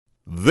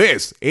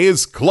This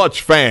is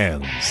Clutch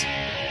Fans. From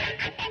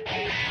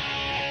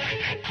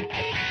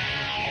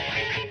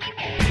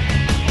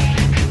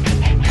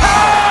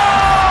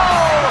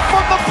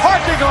the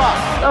parking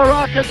lot. The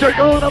Rockets are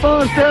going to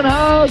Boston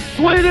House.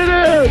 Sweet it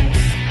is.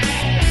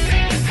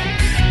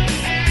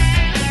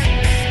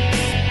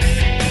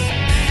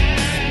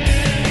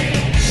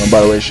 And by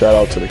the way, shout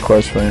out to the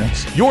Clutch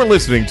Fans. You're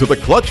listening to the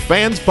Clutch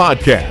Fans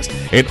Podcast,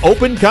 an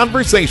open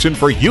conversation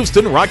for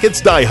Houston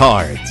Rockets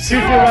diehards.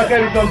 Houston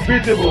Rockets is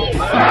unbeatable.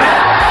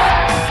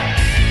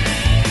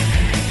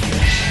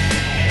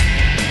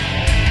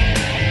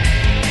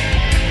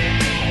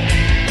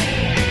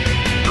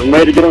 I'm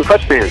ready to get on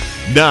Clutch Fans.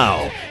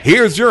 Now,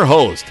 here's your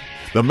host,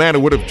 the man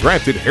who would have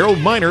drafted Harold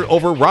Miner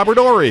over Robert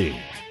Horry,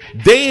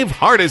 Dave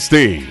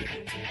Hardesty.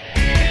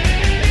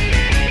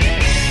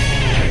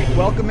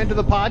 Welcome into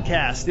the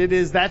podcast. It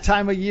is that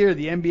time of year.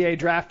 The NBA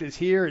draft is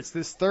here. It's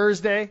this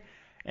Thursday.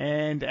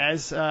 And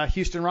as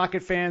Houston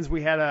Rocket fans,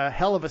 we had a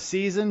hell of a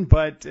season,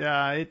 but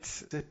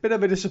it's a bit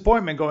of a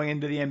disappointment going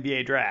into the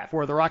NBA draft,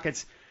 where the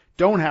Rockets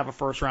don't have a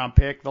first-round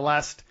pick. The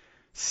last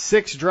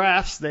 6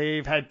 drafts,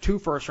 they've had 2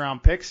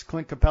 first-round picks,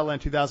 Clint Capella in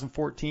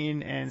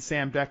 2014 and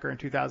Sam Decker in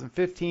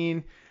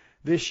 2015.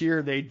 This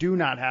year, they do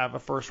not have a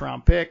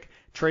first-round pick,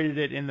 traded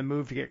it in the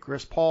move to get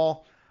Chris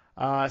Paul.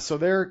 So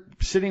they're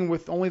sitting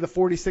with only the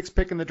 46th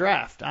pick in the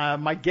draft.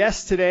 My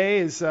guest today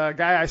is a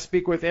guy I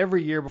speak with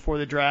every year before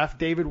the draft,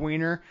 David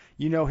Weiner.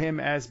 You know him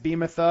as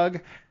Beam a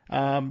Thug.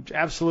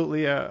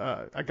 Absolutely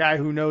a guy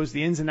who knows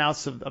the ins and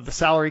outs of the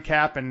salary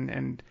cap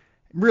and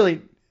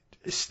really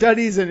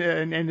studies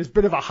and is a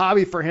bit of a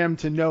hobby for him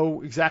to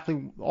know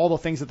exactly all the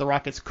things that the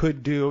Rockets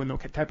could do and the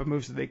type of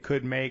moves that they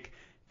could make.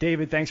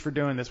 David, thanks for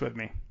doing this with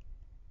me.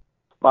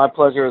 My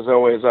pleasure as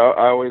always.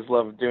 I always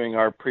love doing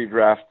our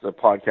pre-draft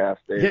podcast,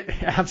 Dave.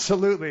 Yeah,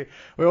 absolutely.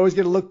 We always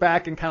get to look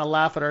back and kind of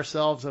laugh at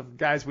ourselves of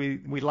guys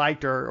we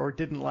liked or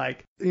didn't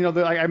like. You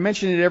know, I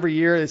mention it every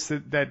year. It's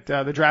that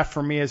the draft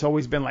for me has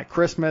always been like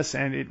Christmas,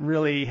 and it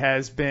really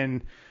has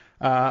been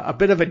a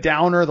bit of a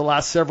downer the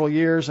last several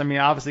years. I mean,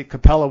 obviously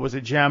Capella was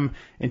a gem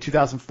in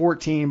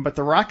 2014, but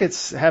the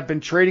Rockets have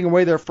been trading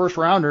away their first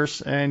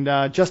rounders, and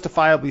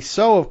justifiably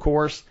so, of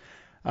course.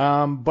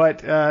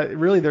 But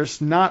really there's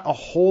not a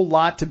whole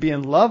lot to be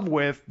in love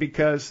with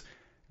because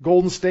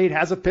Golden State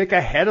has a pick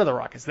ahead of the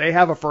Rockets. They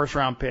have a first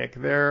round pick.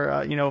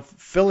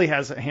 Philly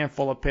has a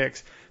handful of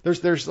picks.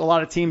 There's a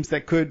lot of teams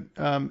that could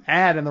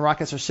add, and the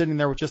Rockets are sitting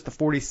there with just the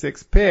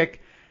 46th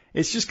pick.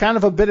 It's just kind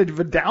of a bit of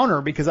a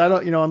downer because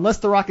unless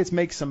the Rockets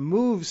make some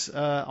moves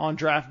on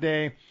draft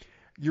day,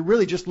 you're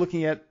really just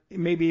looking at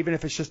maybe even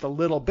if it's just a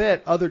little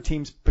bit, other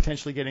teams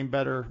potentially getting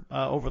better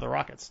over the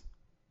Rockets.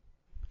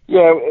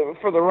 Yeah,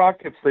 for the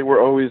Rockets, they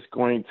were always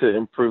going to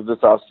improve this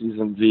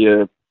offseason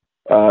via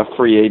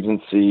free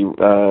agency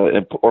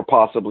or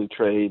possibly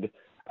trade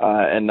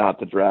and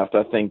not the draft.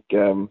 I think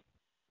they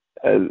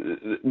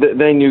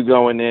knew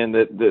going in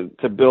that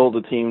to build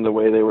a team the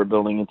way they were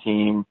building a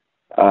team,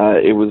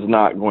 it was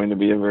not going to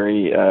be a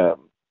very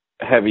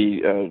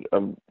heavy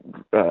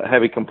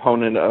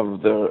component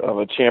of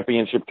a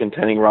championship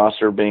contending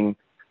roster being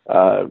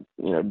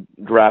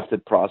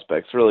drafted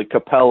prospects. Really,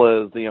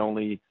 Capella is the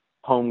only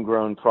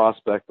homegrown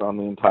prospect on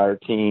the entire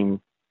team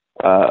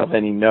of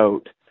any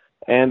note.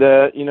 And,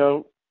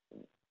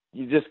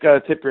 you just got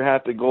to tip your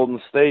hat to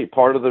Golden State.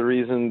 Part of the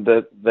reason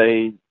that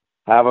they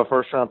have a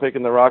first-round pick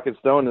and the Rockets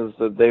don't is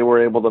that they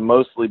were able to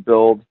mostly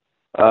build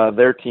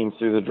their team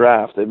through the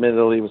draft,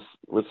 admittedly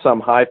with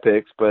some high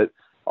picks, but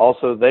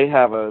also they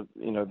have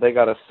they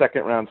got a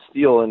second-round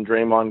steal in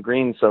Draymond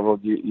Green several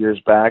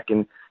years back.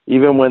 And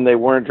even when they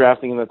weren't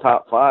drafting in the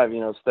top 5,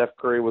 Steph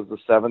Curry was the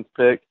 7th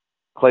pick.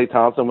 Klay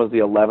Thompson was the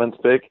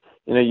 11th pick.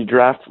 You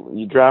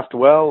draft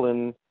well,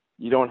 and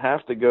you don't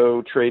have to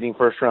go trading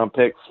first-round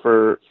picks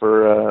for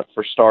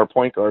star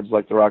point guards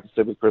like the Rockets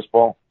did with Chris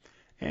Paul.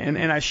 And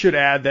I should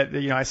add that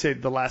I say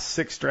the last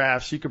 6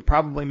 drafts, you could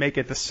probably make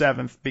it the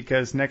 7th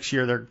because next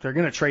year they're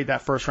going to trade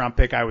that first-round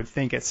pick. I would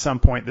think at some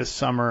point this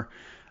summer,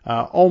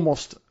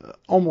 almost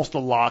a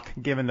lock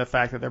given the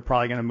fact that they're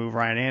probably going to move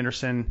Ryan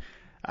Anderson.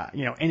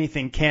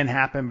 Anything can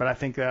happen, but I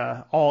think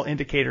all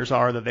indicators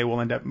are that they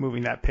will end up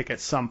moving that pick at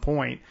some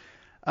point.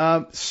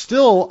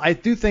 Still, I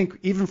do think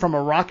even from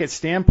a Rocket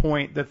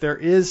standpoint that there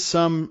is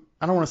some,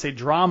 I don't want to say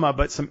drama,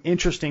 but some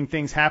interesting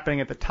things happening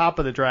at the top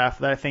of the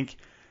draft that I think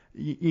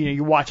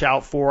you watch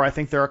out for. I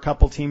think there are a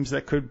couple teams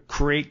that could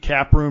create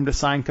cap room to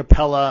sign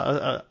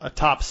Capella, a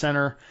top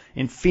center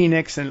in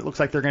Phoenix, and it looks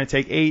like they're going to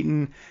take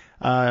Ayton.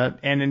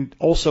 And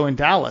also in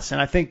Dallas.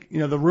 And I think,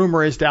 the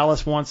rumor is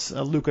Dallas wants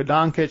Luka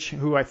Doncic,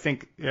 who I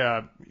think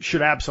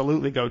should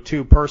absolutely go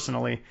too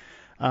personally.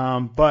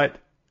 But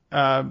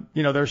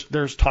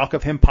there's talk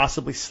of him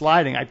possibly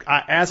sliding.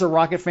 I, as a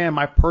Rocket fan,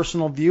 my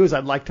personal view is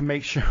I'd like to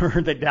make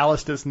sure that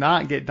Dallas does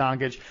not get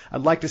Doncic.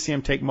 I'd like to see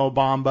him take Mo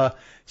Bamba,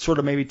 sort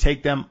of maybe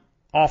take them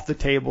off the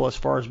table as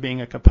far as being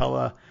a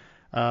Capella,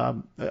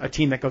 a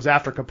team that goes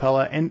after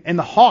Capella. And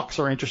the Hawks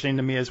are interesting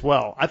to me as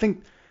well. I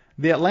think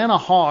the Atlanta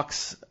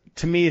Hawks,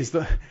 to me, is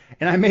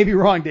and I may be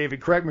wrong, David,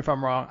 correct me if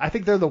I'm wrong, I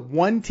think they're the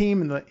one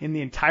team in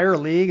the entire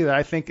league that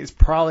I think is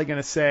probably going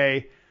to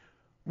say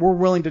we're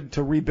willing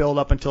to rebuild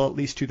up until at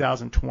least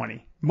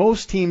 2020.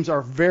 Most teams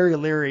are very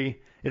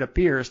leery, it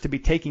appears, to be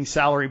taking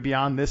salary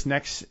beyond this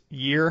next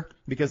year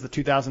because the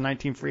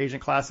 2019 free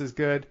agent class is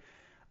good.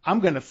 I'm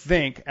going to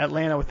think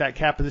Atlanta, with that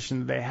cap position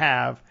that they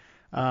have,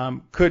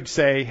 could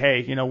say,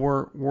 hey,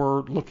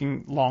 we're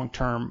looking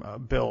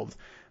long-term build.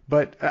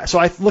 But so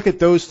I look at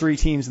those three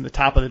teams in the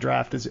top of the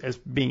draft as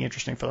being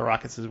interesting for the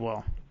Rockets as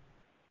well.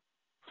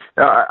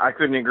 I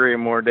couldn't agree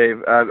more,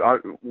 Dave.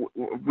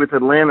 With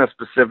Atlanta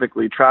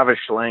specifically, Travis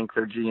Schlenk,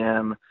 their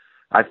GM,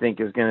 I think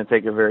is going to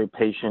take a very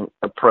patient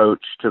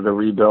approach to the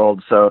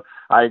rebuild. So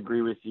I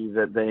agree with you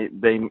that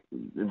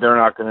they're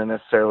not going to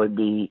necessarily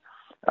be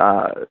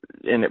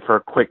in it for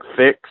a quick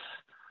fix.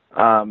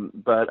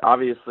 But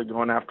obviously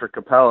going after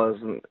Capella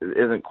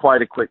isn't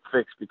quite a quick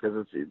fix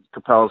because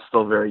Capella's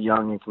still very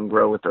young and can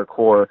grow with their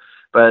core.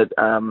 But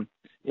kind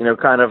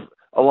of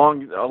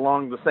along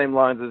the same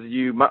lines as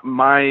you,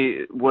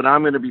 what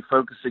I'm going to be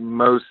focusing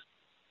most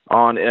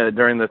on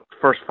during the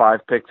first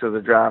 5 picks of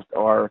the draft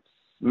are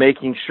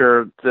making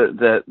sure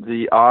that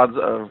the odds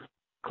of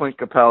Clint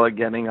Capella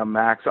getting a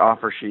max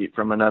offer sheet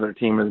from another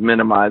team is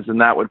minimized,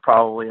 and that would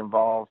probably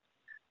involve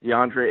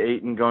DeAndre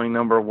Ayton going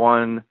number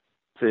 1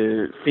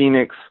 to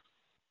Phoenix,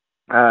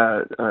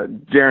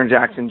 Jaren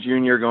Jackson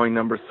Jr. going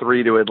number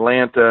 3 to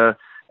Atlanta,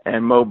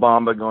 and Mo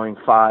Bamba going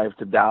 5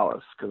 to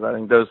Dallas. Because I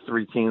think those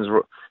 3 teams,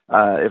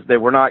 if they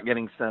were not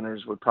getting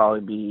centers, would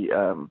probably be,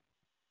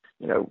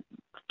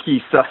 key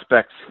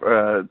suspects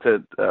of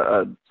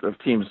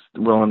teams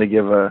willing to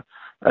give a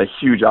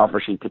huge offer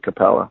sheet to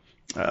Capella.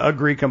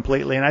 Agree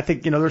completely, and I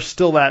think there's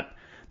still that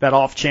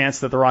off chance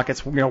that the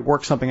Rockets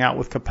work something out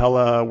with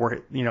Capella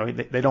where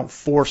they don't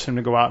force him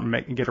to go out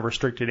and get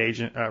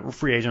a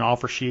free agent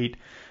offer sheet.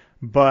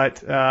 But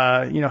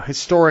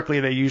historically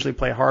they usually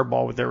play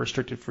hardball with their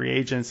restricted free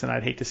agents, and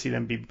I'd hate to see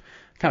them be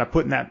kind of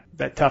put in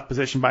that tough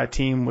position by a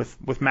team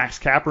with max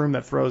cap room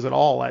that throws it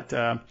all at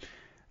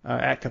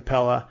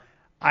Capella.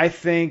 I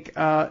think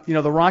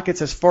the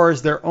Rockets, as far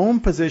as their own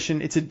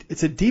position, it's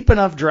a deep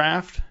enough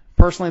draft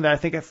personally that I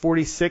think at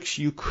 46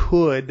 you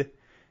could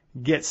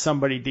get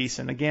somebody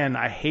decent. Again,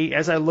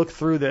 as I look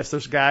through this,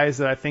 there's guys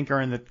that I think are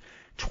in the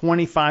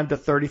 25 to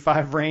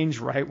 35 range,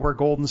 right where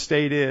Golden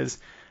State is,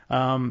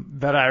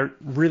 that I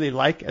really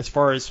like as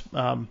far as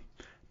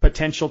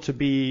potential to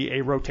be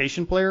a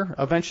rotation player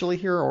eventually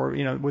here or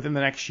within the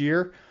next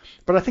year.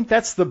 But I think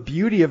that's the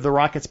beauty of the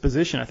Rockets'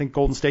 position. I think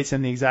Golden State's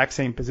in the exact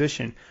same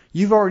position.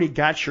 You've already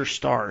got your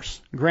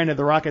stars. Granted,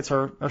 the Rockets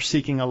are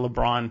seeking a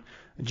LeBron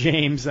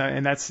James,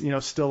 and that's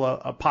still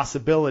a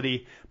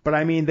possibility. But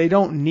I mean, they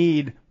don't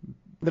need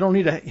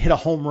to hit a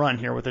home run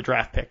here with a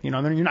draft pick. You're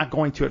not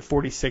going to at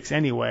 46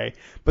 anyway.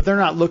 But they're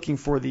not looking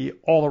for the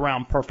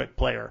all-around perfect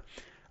player.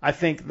 I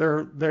think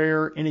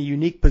they're in a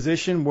unique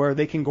position where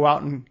they can go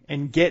out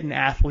and get an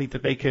athlete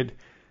that they could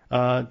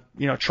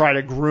try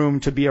to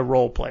groom to be a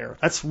role player.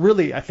 That's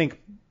really, I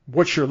think,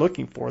 what you're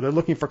looking for. They're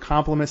looking for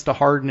complements to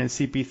Harden and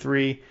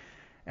CP3.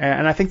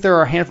 And I think there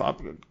are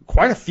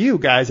quite a few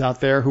guys out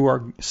there who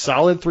are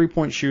solid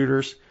three-point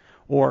shooters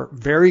or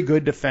very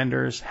good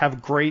defenders,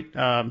 have great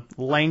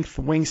length,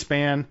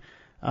 wingspan,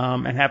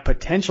 and have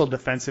potential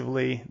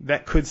defensively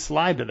that could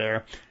slide to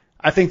there.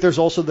 I think there's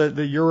also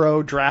the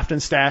Euro draft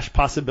and stash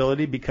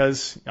possibility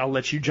because I'll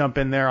let you jump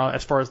in there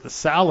as far as the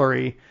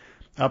salary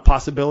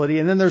possibility.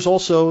 And then there's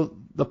also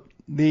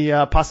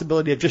the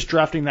possibility of just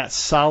drafting that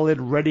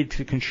solid,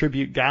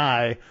 ready-to-contribute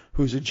guy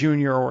who's a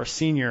junior or a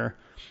senior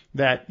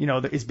that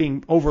that is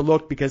being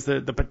overlooked because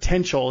the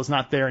potential is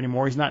not there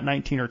anymore. He's not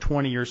 19 or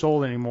 20 years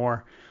old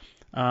anymore,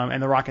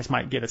 and the Rockets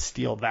might get a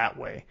steal that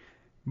way.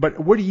 But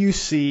what do you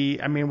see?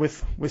 I mean,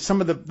 with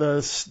some of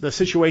the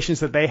situations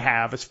that they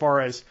have as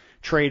far as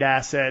trade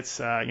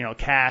assets,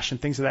 cash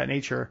and things of that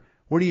nature,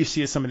 what do you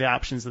see as some of the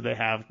options that they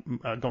have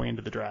going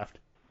into the draft?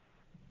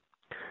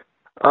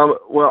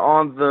 Well,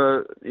 on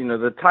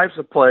the types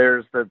of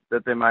players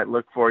that they might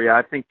look for,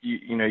 I think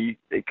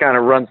it kind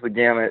of runs the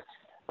gamut.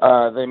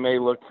 They may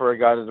look for a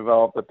guy to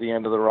develop at the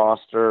end of the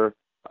roster.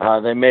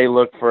 They may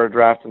look for a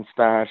draft and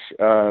stash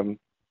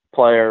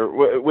player.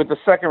 With the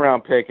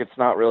second-round pick, it's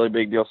not really a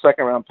big deal.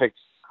 Second-round picks,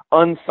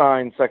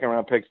 unsigned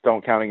second-round picks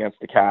don't count against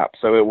the cap.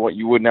 So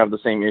you wouldn't have the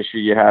same issue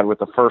you had with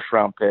the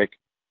first-round pick,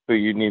 who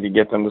you'd need to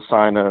get them to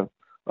sign a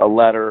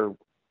letter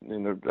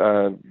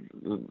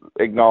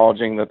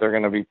acknowledging that they're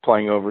going to be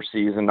playing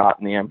overseas and not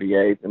in the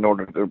NBA in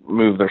order to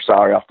move their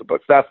salary off the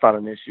books. That's not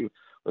an issue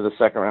with a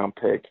second-round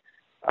pick.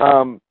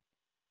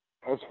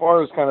 As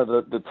far as kind of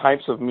the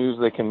types of moves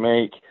they can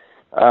make,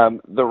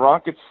 the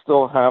Rockets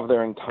still have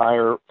their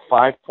entire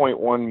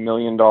 $5.1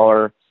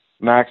 million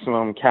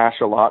maximum cash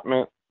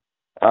allotment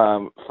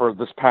for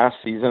this past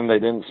season. They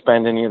didn't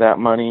spend any of that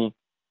money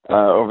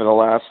over the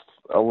last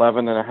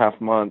 11 and a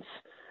half months.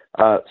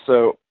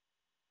 So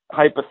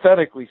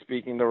hypothetically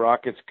speaking, the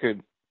Rockets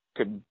could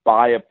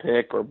buy a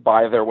pick or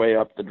buy their way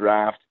up the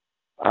draft.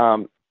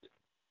 2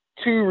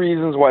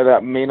 reasons why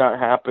that may not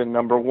happen.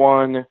 Number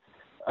one,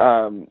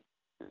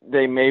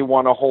 they may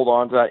want to hold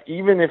on to that,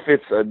 even if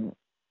it's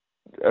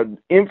an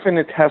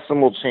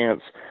infinitesimal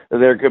chance that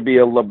there could be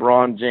a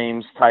LeBron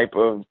James type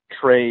of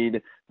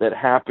trade that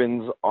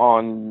happens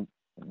on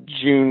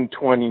June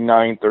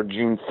 29th or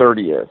June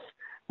 30th,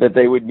 that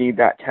they would need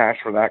that cash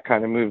for that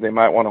kind of move. They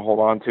might want to hold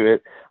on to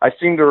it. I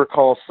seem to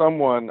recall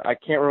I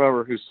can't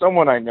remember who,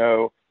 someone I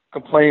know,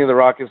 complaining the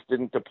Rockets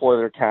didn't deploy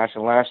their cash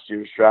in last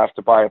year's draft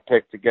to buy a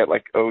pick to get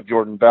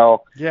Jordan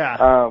Bell.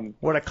 Yeah,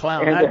 what a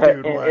clown that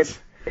dude was.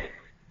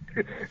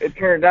 It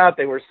turned out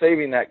they were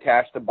saving that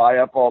cash to buy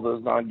up all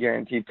those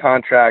non-guaranteed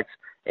contracts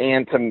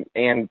and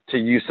to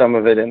use some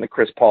of it in the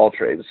Chris Paul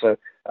trade. So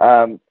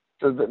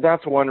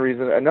that's one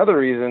reason. Another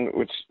reason,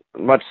 which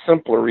much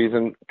simpler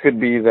reason,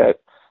 could be that,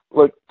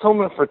 look,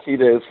 Tillman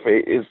Fertitta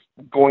is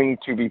going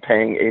to be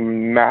paying a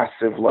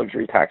massive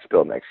luxury tax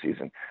bill next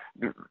season.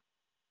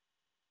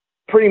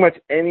 Pretty much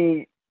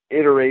any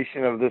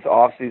iteration of this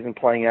offseason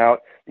playing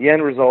out, the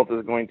end result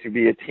is going to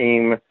be a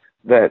team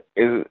that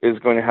is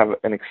going to have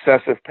an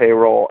excessive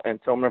payroll, and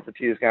Tillman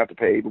Fertitta is going to have to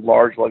pay a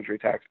large luxury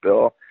tax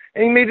bill.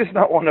 And he may just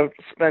not want to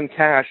spend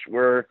cash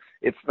where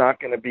it's not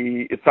going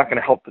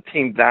to help the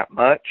team that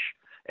much,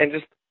 and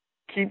just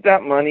keep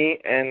that money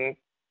and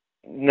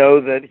know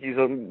that he's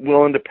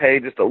willing to pay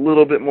just a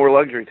little bit more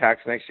luxury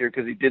tax next year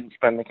because he didn't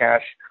spend the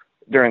cash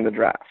during the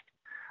draft.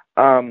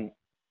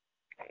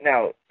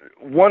 Now,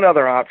 one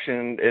other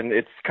option, and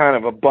it's kind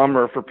of a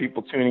bummer for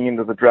people tuning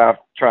into the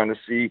draft trying to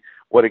see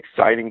what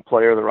exciting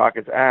player the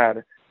Rockets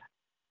add.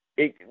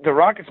 The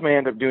Rockets may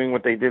end up doing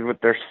what they did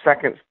with their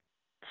second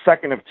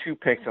of two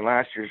picks in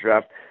last year's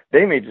draft.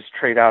 They may just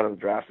trade out of the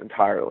draft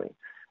entirely.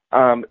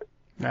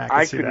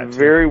 I could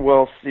very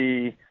well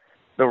see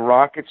the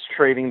Rockets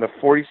trading the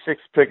 46th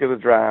pick of the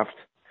draft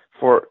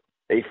for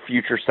a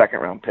future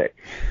second-round pick.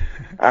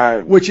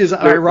 Which is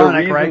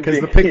ironic, right?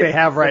 Because the pick they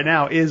have right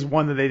now is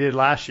one that they did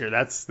last year.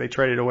 They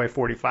traded away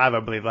 45, I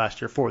believe,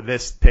 last year for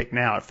this pick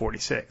now at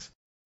 46.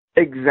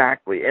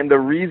 Exactly. And the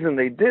reason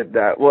they did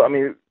that, well, I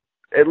mean,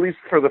 at least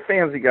for the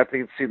fans, you got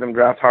to see them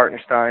draft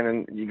Hartenstein,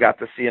 and you got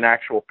to see an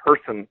actual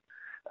person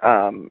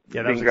being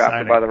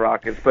drafted by the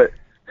Rockets. But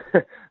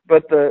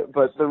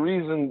the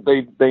reason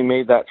they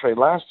made that trade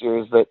last year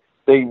is that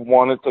they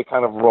wanted to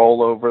kind of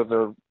roll over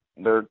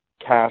their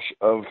cache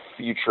of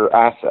future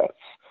assets.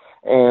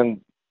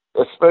 And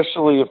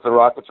especially if the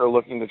Rockets are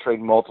looking to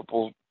trade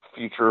multiple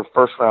future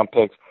first-round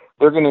picks,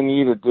 they're going to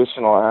need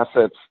additional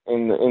assets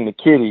in the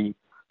kitty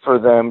for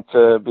them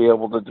to be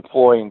able to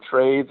deploy in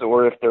trades,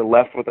 or if they're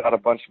left without a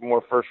bunch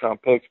more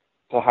first-round picks,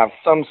 to have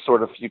some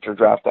sort of future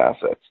draft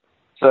assets.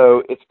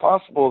 So it's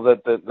possible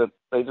that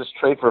they just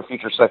trade for a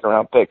future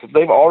second-round pick, because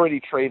they've already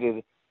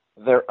traded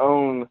their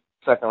own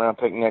second-round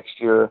pick next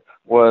year,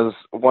 was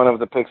one of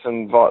the picks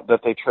that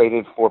they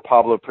traded for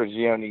Pablo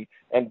Prigioni.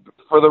 And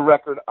for the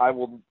record, I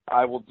will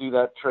do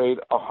that trade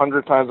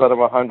 100 times out of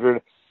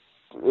 100.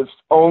 It's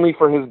only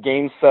for his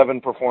Game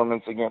 7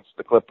 performance against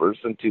the Clippers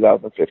in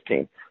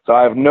 2015. So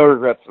I have no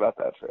regrets about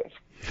that trade.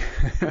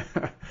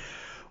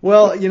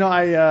 Well,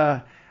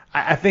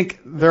 I think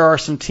there are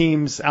some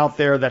teams out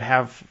there that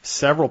have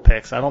several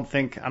picks.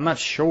 I'm not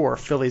sure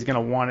Philly's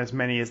going to want as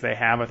many as they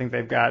have. I think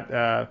they've got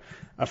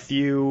a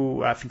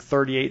few,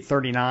 38,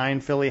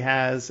 39 Philly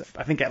has.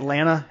 I think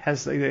Atlanta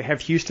they have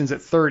Houston's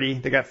at 30.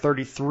 They got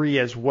 33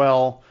 as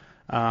well.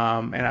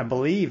 And I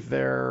believe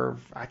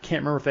I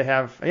can't remember if they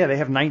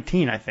have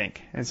 19, I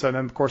think. And so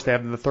then, of course, they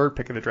have the third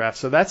pick of the draft.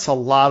 So that's a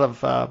lot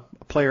of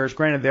players.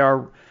 Granted, they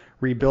are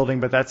rebuilding,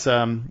 but that's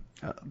a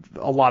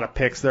lot of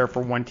picks there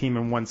for one team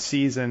in one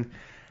season.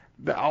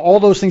 All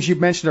those things you've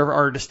mentioned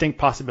are distinct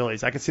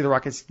possibilities. I could see the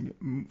Rockets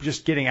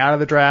just getting out of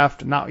the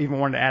draft, not even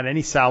wanting to add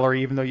any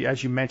salary, even though,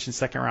 as you mentioned,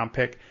 second-round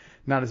pick,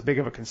 not as big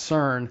of a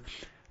concern.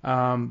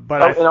 And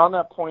on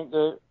that point,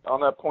 Dave,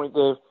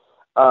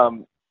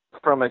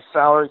 from a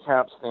salary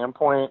cap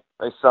standpoint,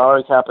 a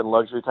salary cap and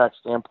luxury tax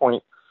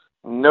standpoint,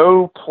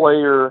 no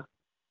player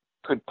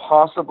could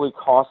possibly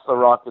cost the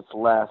Rockets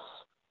less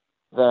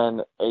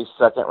than a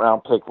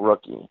second-round pick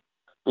rookie,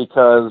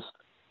 because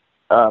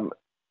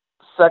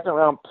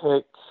second-round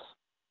pick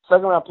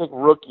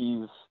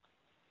rookies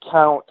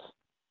count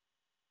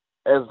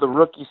as the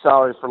rookie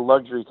salary for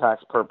luxury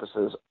tax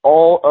purposes.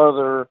 All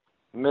other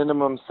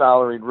minimum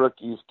salaried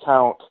rookies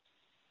count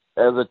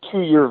as a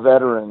 2-year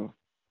veteran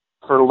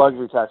for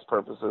luxury tax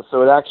purposes.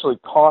 So it actually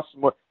costs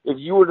more. If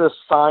you were to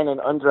sign an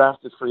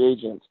undrafted free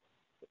agent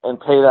and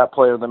pay that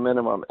player the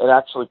minimum, it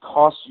actually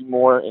costs you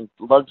more in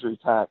luxury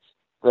tax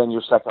than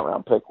your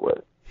second-round pick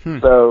would.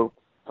 So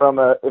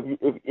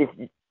if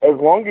as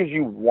long as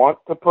you want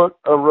to put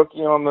a rookie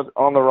on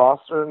the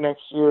roster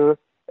next year,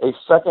 a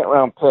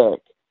second-round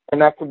pick,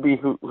 and that could be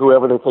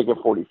whoever they take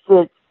at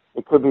 46,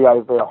 it could be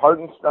Isaiah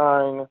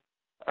Hartenstein,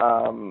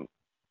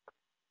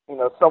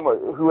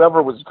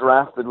 whoever was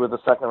drafted with a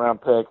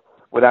second-round pick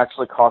would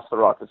actually cost the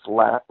Rockets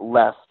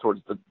less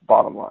towards the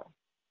bottom line.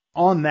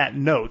 On that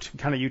note,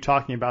 kind of you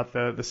talking about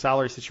the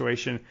salary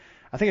situation,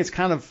 I think it's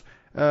kind of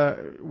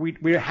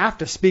we have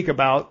to speak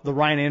about the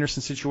Ryan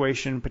Anderson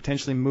situation,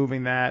 potentially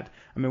moving that.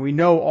 I mean, we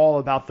know all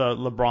about the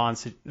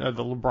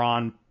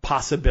LeBron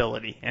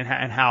possibility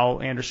and how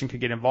Anderson could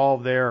get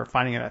involved there, or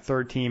finding that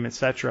third team,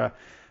 etc.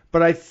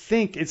 But I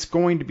think it's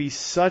going to be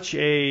such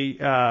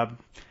a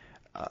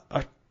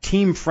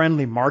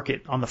team-friendly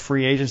market on the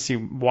free agency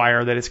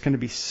wire that it's going to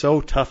be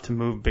so tough to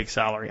move big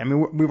salary. I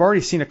mean, we've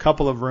already seen a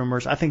couple of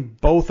rumors. I think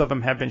both of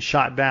them have been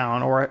shot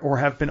down or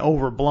have been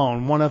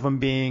overblown. One of them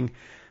being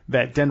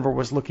that Denver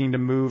was looking to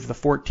move the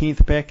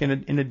 14th pick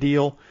in a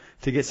deal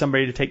to get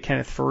somebody to take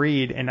Kenneth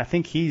Faried, and I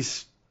think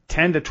he's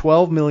 $10 to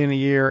 $12 million a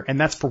year, and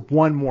that's for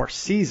one more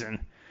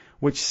season,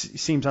 which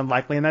seems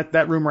unlikely. And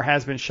that rumor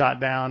has been shot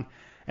down.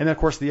 And then,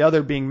 of course, the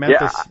other being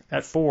Memphis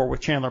at 4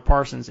 with Chandler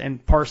Parsons,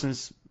 and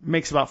Parsons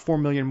makes about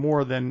 $4 million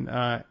more than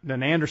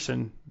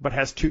Anderson, but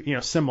has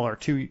similar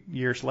 2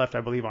 years left,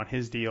 I believe, on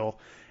his deal.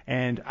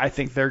 And I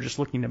think they're just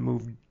looking to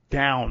move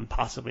down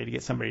possibly to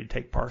get somebody to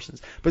take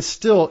Parsons. But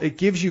still, it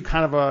gives you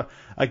kind of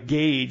a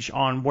gauge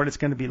on what it's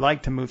going to be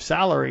like to move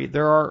salary.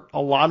 There are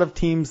a lot of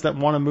teams that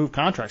want to move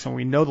contracts, and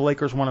we know the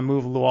Lakers want to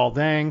move Luol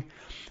Deng.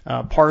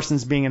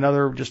 Parsons being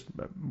another just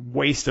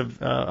waste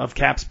of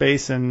cap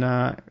space, and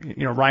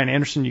Ryan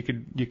Anderson, you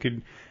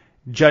could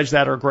judge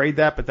that or grade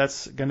that, but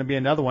that's going to be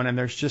another one. And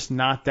there's just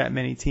not that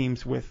many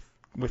teams with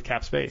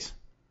cap space.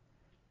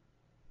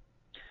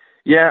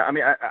 Yeah, I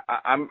mean,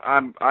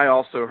 I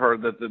also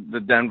heard that the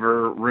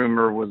Denver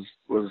rumor was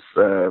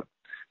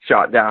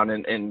shot down,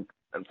 and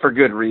for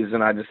good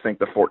reason. I just think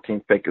the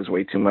 14th pick is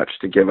way too much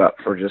to give up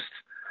for just,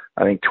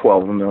 I think,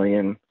 $12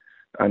 million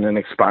and an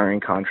expiring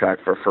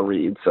contract for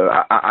Faried. So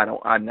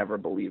I never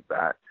believed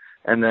that.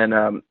 And then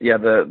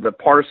the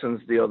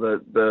Parsons deal,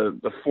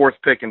 the 4th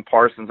pick in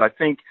Parsons, I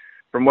think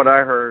from what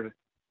I heard,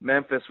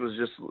 Memphis was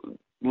just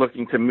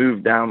looking to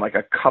move down like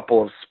a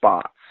couple of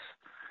spots,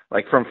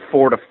 like from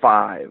 4 to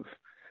 5,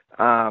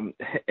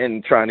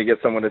 and trying to get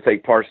someone to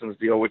take Parsons'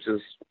 deal, which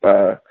is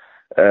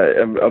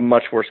a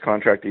much worse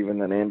contract even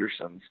than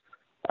Anderson's.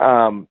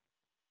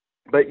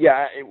 But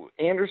yeah,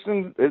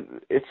 Anderson,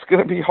 it's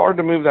going to be hard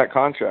to move that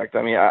contract.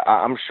 I mean,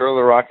 I'm sure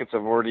the Rockets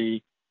have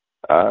already,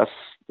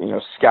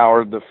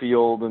 scoured the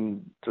field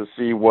and to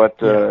see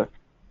what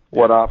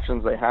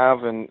options they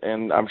have,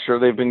 and I'm sure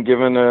they've been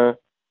given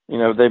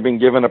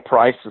a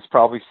price that's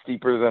probably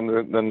steeper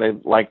than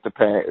they'd like to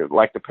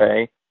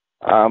pay.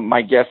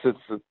 My guess is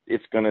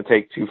it's going to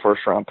take 2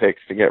 first-round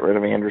picks to get rid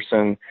of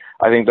Anderson.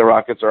 I think the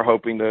Rockets are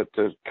hoping to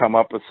come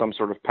up with some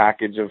sort of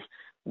package of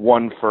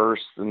 1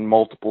 first and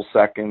multiple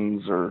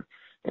seconds, or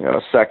a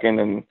second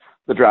and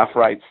the draft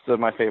rights to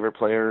my favorite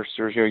player,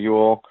 Sergio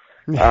Llull.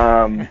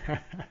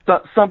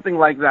 Something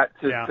like that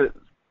to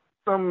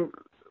some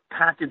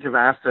package of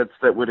assets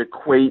that would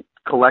equate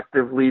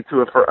collectively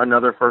to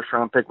another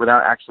first-round pick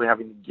without actually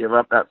having to give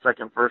up that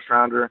second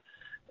first-rounder.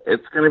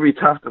 It's going to be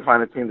tough to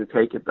find a team to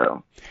take it,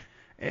 though.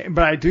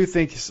 But I do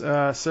think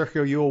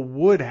Sergio Llull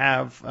would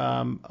have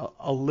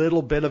a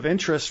little bit of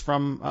interest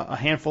from a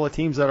handful of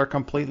teams that are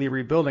completely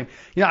rebuilding.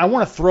 I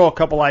want to throw a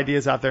couple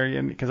ideas out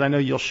there because I know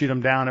you'll shoot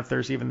them down if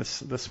there's even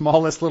the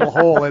smallest little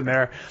hole in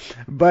there.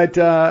 But,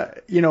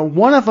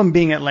 one of them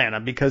being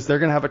Atlanta, because they're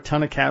going to have a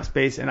ton of cap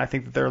space, and I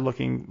think that they're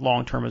looking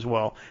long-term as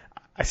well.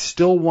 I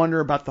still wonder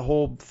about the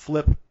whole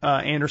flip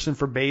Anderson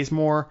for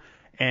Bazemore.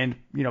 And,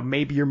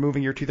 maybe you're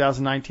moving your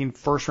 2019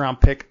 first-round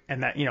pick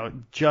and that,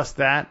 just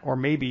that, or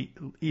maybe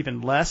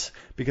even less,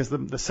 because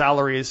the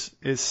salary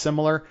is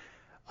similar.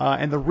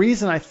 And the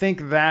reason I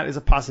think that is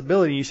a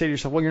possibility, you say to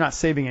yourself, well, you're not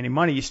saving any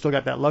money. You still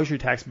got that luxury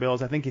tax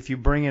bills. I think if you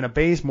bring in a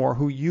Bazemore,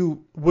 who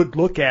you would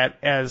look at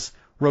as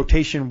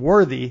rotation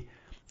worthy,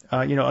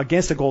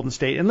 against a Golden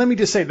State. And let me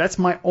just say, that's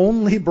my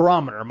only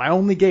barometer, my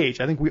only gauge.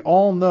 I think we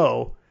all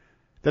know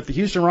that the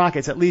Houston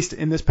Rockets, at least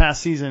in this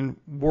past season,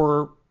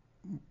 were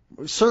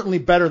certainly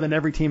better than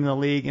every team in the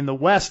league. In the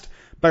West,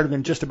 better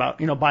than just about,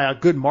 by a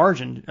good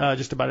margin,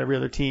 just about every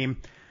other team.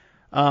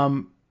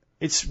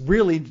 It's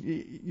really,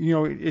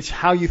 it's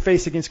how you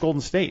face against Golden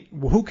State.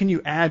 Who can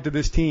you add to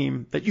this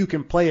team that you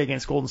can play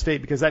against Golden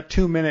State? Because that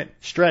 2-minute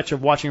stretch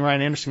of watching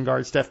Ryan Anderson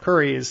guard Steph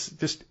Curry is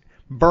just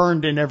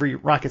burned in every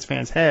Rockets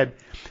fan's head.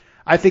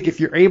 I think if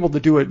you're able to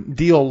do a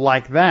deal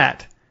like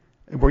that,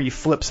 where you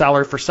flip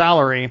salary for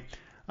salary,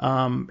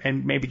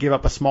 and maybe give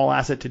up a small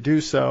asset to do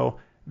so,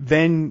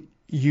 then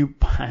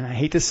and I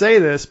hate to say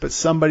this, but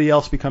somebody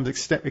else becomes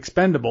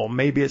expendable.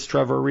 Maybe it's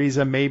Trevor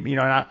Ariza. Maybe,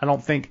 I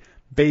don't think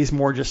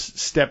Bazemore just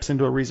steps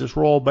into Ariza's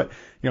role, but,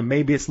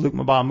 maybe it's Luke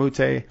Mbah a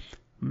Moute,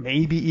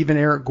 maybe even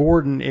Eric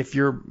Gordon if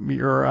you're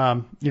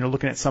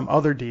looking at some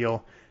other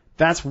deal.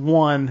 That's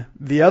one.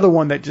 The other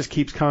one that just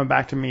keeps coming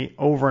back to me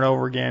over and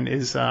over again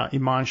is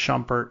Iman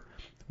Shumpert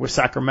with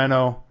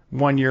Sacramento.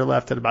 1 year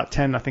left at about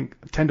 $10 to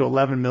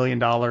 $11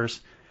 million.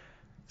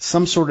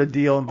 Some sort of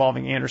deal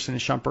involving Anderson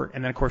and Shumpert,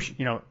 and then, of course,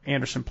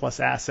 Anderson plus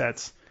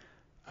assets.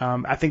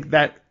 I think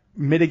that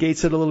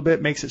mitigates it a little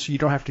bit, makes it so you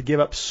don't have to give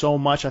up so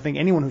much. I think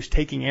anyone who's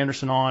taking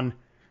Anderson on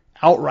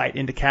outright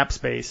into cap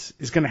space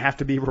is going to have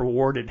to be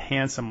rewarded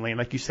handsomely. And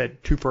like you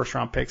said, 2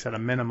 first-round picks at a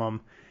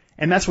minimum.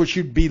 And that's what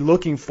you'd be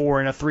looking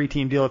for in a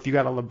 3-team deal if you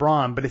got a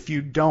LeBron. But if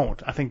you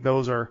don't, I think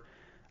those are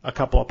a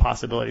couple of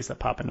possibilities that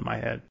pop into my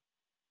head.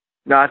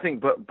 No, I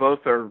think both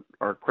are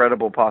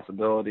credible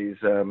possibilities.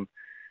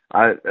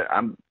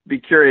 I'm be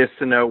curious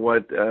to know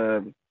what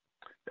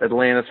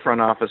Atlanta's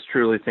front office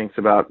truly thinks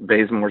about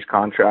Bazemore's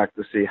contract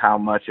to see how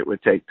much it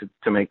would take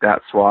to make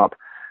that swap.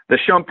 The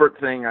Shumpert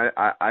thing,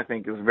 I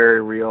think, is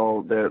very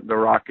real. The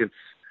Rockets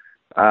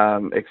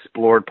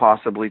explored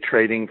possibly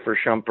trading for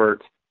Shumpert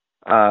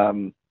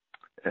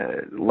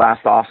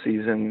last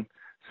offseason,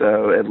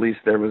 so at least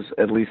there was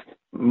at least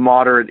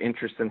moderate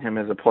interest in him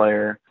as a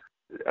player.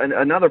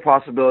 Another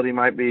possibility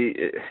might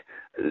be,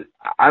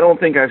 I don't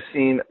think I've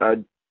seen a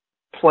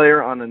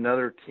player on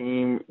another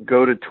team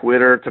go to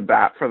Twitter to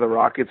bat for the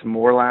Rockets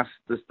more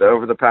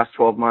over the past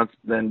 12 months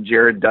than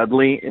Jared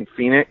Dudley in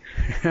Phoenix.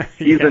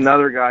 He's Yes.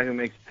 another guy who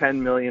makes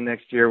 $10 million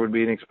next year, would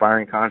be an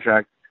expiring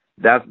contract.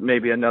 That's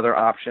maybe another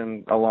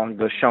option along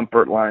the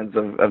Shumpert lines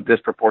of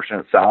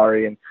disproportionate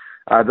salary and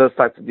those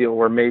types of deals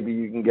where maybe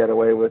you can get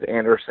away with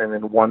Anderson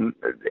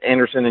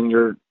in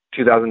your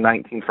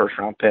 2019 first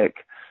round pick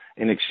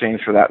in exchange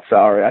for that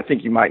salary. I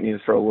think you might need to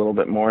throw a little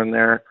bit more in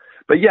there.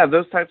 But yeah,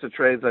 those types of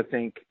trades I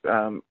think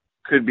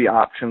could be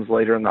options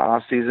later in the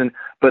off season,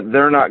 but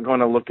they're not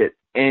going to look at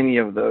any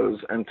of those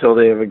until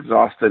they have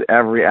exhausted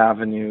every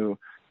avenue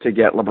to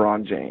get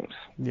LeBron James.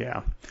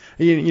 Yeah.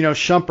 You know,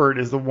 Shumpert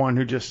is the one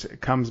who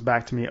just comes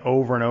back to me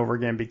over and over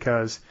again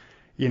because,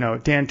 you know,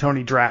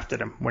 D'Antoni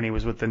drafted him when he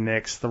was with the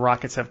Knicks. The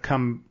Rockets have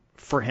come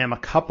for him a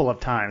couple of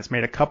times,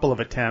 made a couple of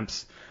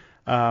attempts.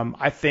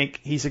 I think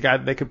he's a guy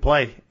that they could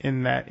play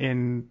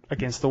in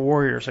against the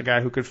Warriors, a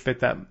guy who could fit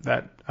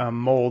that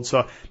mold.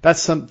 So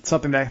that's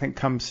something that I think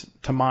comes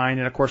to mind.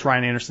 And of course,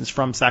 Ryan Anderson's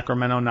from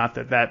Sacramento. Not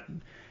that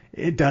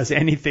it does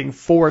anything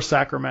for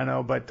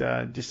Sacramento,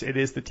 but just it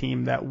is the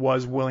team that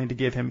was willing to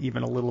give him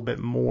even a little bit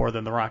more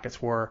than the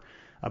Rockets were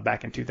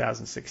back in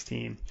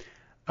 2016.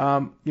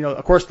 You know,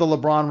 of course, the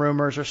LeBron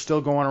rumors are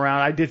still going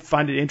around. I did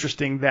find it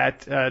interesting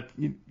that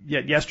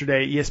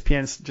yesterday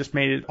ESPN just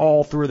made it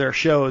all through their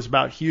shows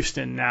about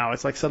Houston now.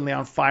 It's like suddenly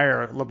on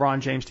fire,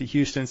 LeBron James to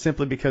Houston,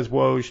 simply because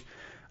Woj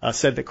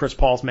said that Chris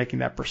Paul's making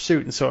that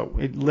pursuit. And so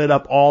it lit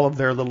up all of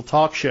their little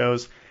talk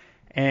shows.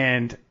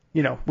 And,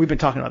 you know, we've been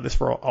talking about this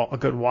for a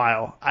good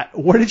while.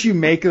 What did you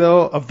make,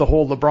 though, of the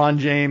whole LeBron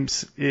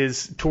James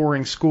is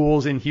touring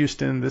schools in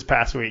Houston this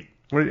past week?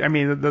 I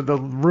mean, the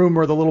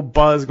rumor, the little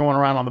buzz going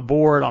around on the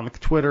board, on the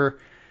Twitter,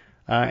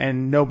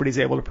 and nobody's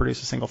able to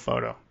produce a single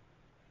photo.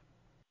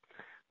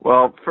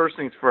 Well, first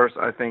things first,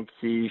 I think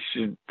he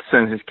should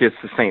send his kids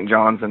to St.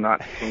 John's and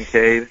not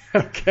Kincaid.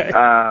 Okay.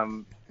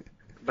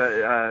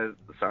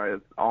 Sorry,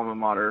 alma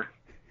mater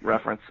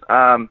reference.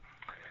 But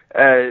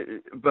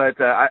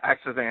I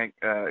actually think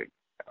I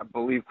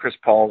believe Chris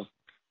Paul's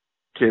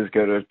kids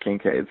go to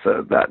Kincaid,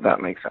 so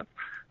that makes sense.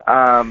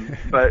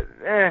 But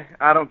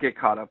I don't get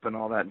caught up in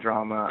all that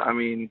drama. I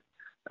mean,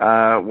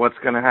 what's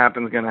going to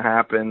happen is going to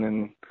happen,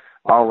 and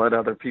I'll let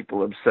other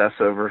people obsess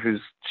over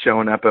who's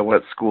showing up at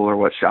what school or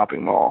what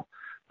shopping mall.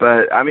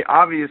 But, I mean,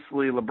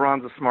 obviously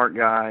LeBron's a smart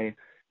guy.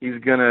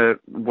 He's going to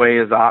weigh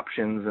his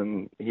options,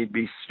 and he'd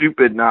be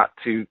stupid not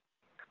to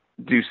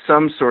do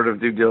some sort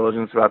of due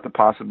diligence about the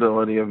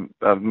possibility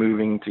of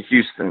moving to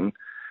Houston.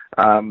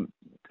 I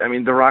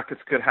mean, the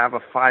Rockets could have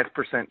a 5%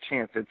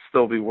 chance it'd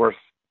still be worth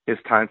his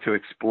time to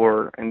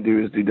explore and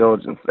do his due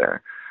diligence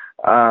there.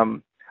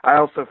 I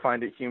also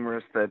find it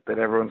humorous that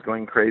everyone's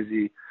going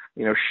crazy.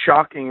 You know,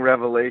 shocking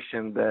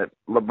revelation that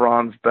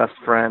LeBron's best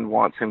friend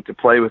wants him to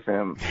play with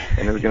him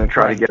and is going to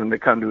try to get him to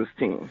come to his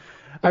team.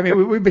 I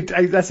mean, we've been,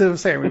 that's what I'm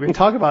saying. We've been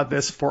talking about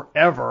this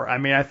forever. I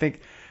mean, I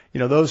think, you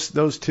know,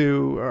 those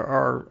two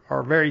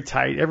are very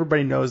tight.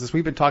 Everybody knows this.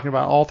 We've been talking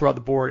about it all throughout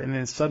the board, and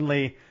then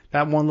suddenly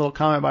that one little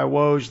comment by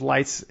Woj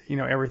lights, you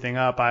know, everything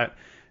up.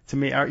 To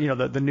me, you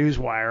know, the news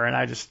wire, and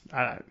I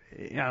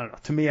don't know.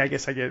 To me, I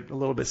guess I get a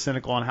little bit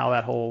cynical on how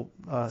that whole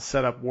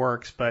setup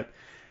works, but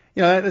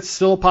you know, it's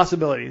still a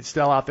possibility. It's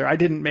still out there. I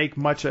didn't make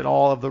much at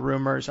all of the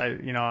rumors.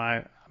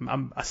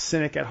 I'm a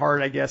cynic at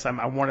heart, I guess.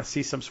 I want to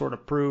see some sort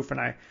of proof,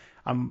 and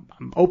I'm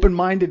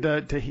open-minded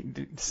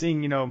to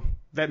seeing, you know,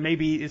 that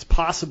maybe it's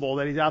possible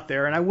that he's out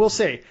there. And I will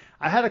say,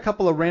 I had a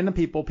couple of random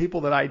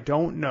people that I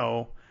don't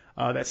know,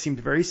 that seemed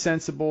very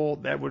sensible,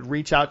 that would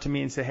reach out to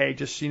me and say, hey,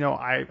 just, you know,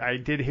 I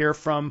did hear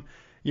from,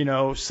 you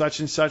know, such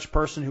and such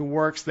person who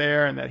works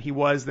there and that he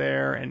was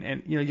there.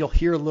 And you know, you'll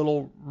hear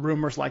little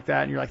rumors like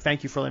that and you're like,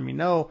 thank you for letting me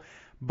know.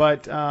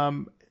 But,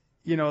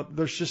 you know,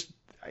 there's just,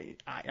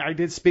 I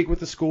did speak with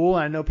the school.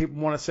 And I know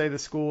people want to say the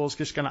school is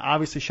just going to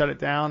obviously shut it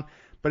down.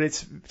 But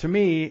to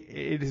me,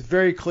 it is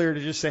very clear to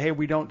just say, hey,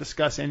 we don't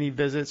discuss any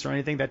visits or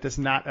anything. That's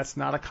not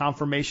a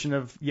confirmation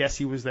of, yes,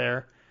 he was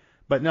there.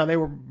 But no, they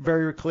were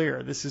very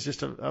clear. This is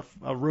just a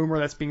rumor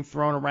that's being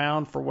thrown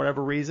around for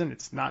whatever reason.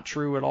 It's not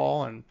true at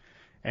all. And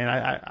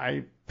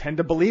I tend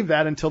to believe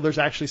that until there's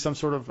actually some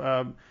sort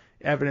of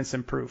evidence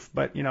and proof.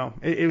 But, you know,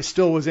 it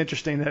still was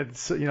interesting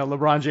that, you know,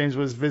 LeBron James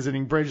was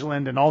visiting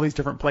Bridgeland and all these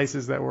different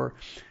places that were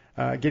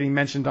getting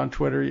mentioned on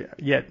Twitter,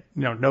 yet,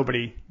 you know,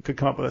 nobody could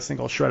come up with a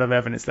single shred of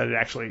evidence that it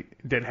actually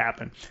did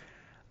happen.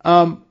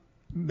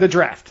 the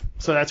draft.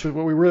 So that's what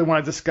we really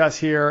want to discuss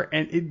here.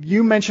 And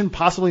you mentioned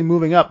possibly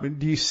moving up.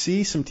 Do you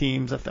see some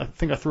teams, I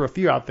think I threw a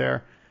few out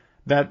there,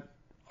 that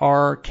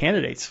are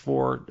candidates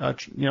for,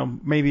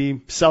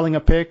 maybe selling a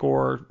pick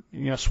or,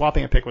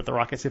 swapping a pick with the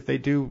Rockets if they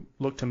do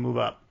look to move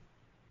up?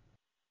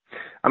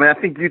 I mean, I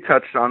think you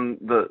touched on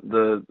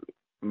the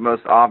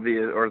most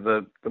obvious or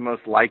the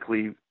most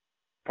likely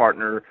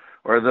partner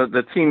or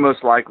the team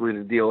most likely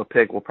to deal a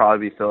pick will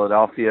probably be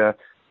Philadelphia.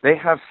 They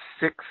have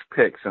 6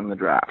 picks in the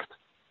draft,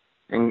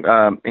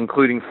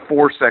 including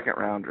 4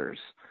 second-rounders.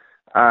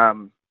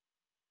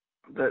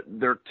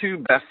 Their 2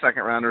 best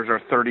second-rounders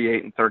are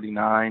 38 and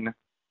 39.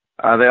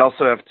 They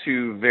also have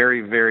 2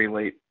 very, very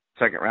late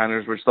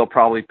second-rounders, which they'll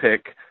probably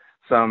pick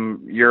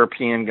some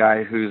European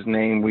guy whose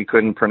name we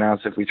couldn't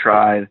pronounce if we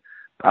tried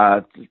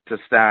to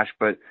stash.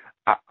 But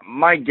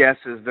my guess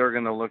is they're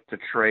going to look to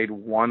trade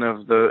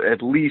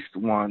at least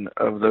one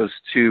of those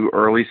 2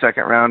 early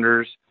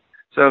second-rounders.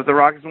 So if the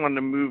Rockets wanted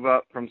to move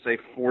up from, say,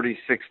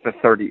 46 to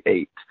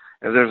 38,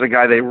 if there's a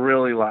guy they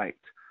really liked,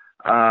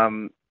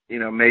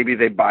 maybe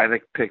they buy the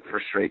pick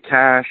for straight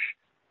cash.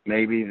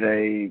 Maybe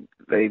they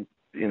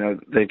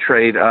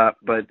trade up.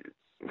 But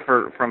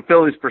from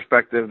Philly's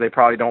perspective, they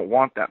probably don't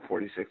want that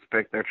 46th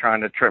pick. They're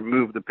trying to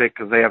move the pick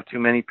because they have too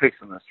many picks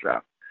in this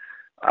draft.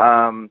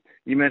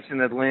 You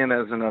mentioned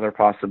Atlanta as another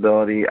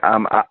possibility.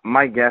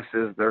 My guess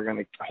is they're going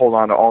to hold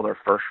on to all their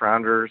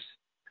first-rounders.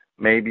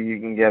 Maybe you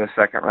can get a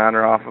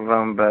second-rounder off of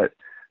them,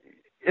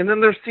 and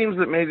then there's teams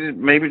that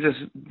maybe just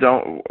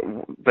don't.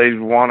 They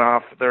want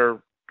off their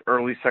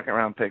early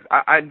second-round picks.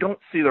 I don't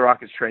see the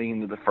Rockets trading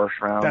into the first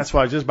round. That's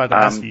why I was just about to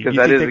ask you. You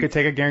think they could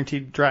take a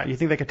guaranteed draft? You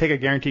think they could take a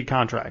guaranteed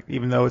contract,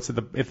 even though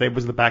if it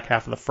was the back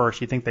half of the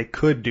first? You think they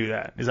could do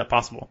that? Is that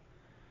possible?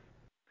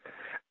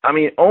 I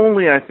mean,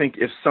 only I think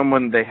if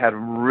someone they had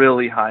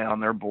really high on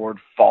their board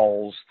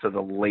falls to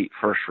the late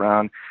first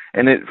round,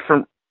 and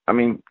from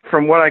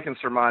what I can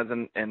surmise,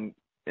 and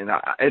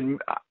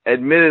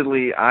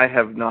admittedly, I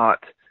have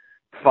not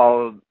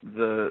followed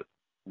the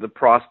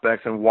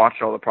prospects and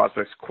watched all the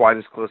prospects quite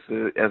as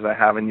closely as I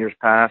have in years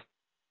past.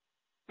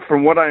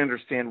 From what I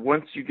understand,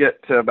 once you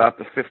get to about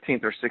the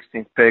 15th or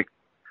 16th pick,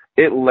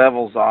 it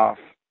levels off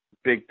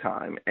big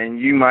time, and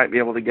you might be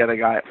able to get a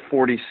guy at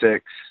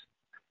 46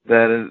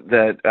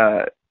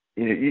 the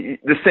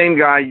same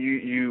guy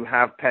you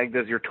have pegged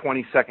as your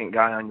 22nd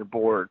guy on your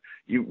board,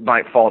 you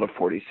might fall to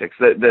 46.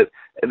 That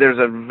there's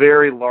a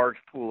very large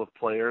pool of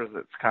players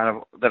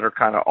that are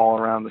kind of all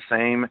around the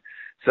same.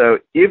 So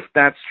if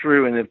that's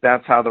true, and if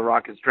that's how the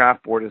Rockets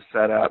draft board is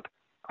set up,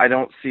 I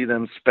don't see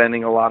them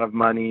spending a lot of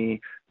money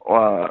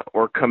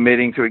or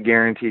committing to a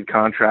guaranteed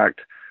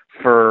contract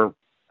for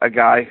a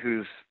guy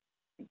who's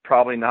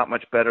probably not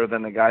much better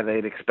than the guy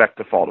they'd expect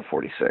to fall to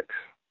 46.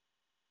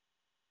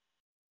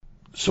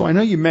 So I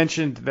know you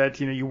mentioned that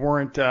you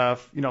weren't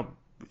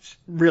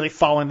really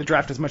following the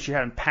draft as much as you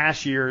had in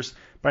past years,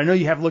 but I know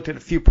you have looked at a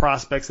few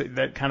prospects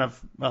that kind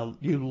of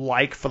you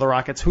like for the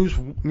Rockets. Who's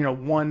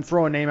one,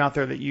 throw a name out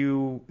there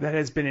that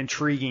has been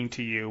intriguing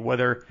to you,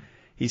 whether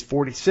he's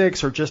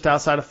 46 or just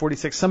outside of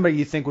 46, somebody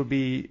you think would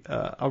be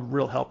a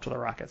real help to the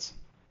Rockets?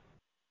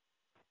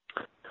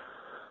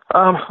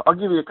 I'll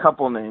give you a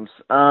couple of names.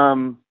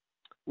 One's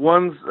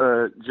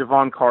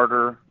Javon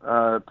Carter,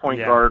 point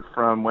guard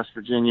from West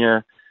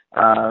Virginia.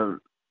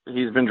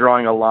 He's been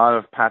drawing a lot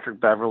of Patrick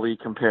Beverley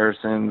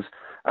comparisons.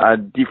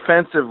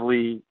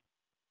 Defensively,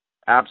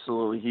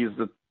 absolutely, he's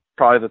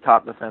probably the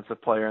top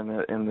defensive player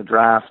in the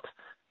draft,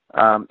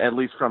 at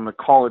least from a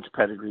college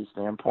pedigree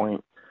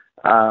standpoint.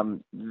 A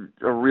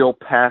real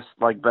pest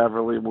like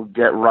Beverley will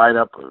get right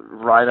up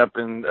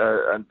in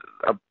a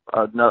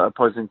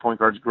opposing point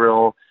guard's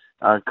grill,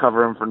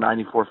 cover him for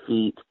 94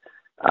 feet.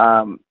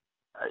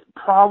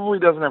 Probably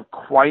doesn't have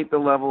quite the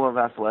level of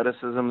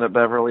athleticism that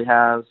Beverley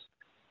has,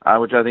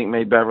 which I think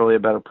made Beverley a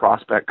better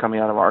prospect coming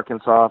out of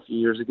Arkansas a few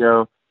years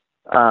ago.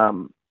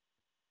 But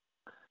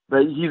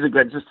he's a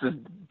guy, just his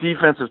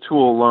defensive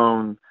tool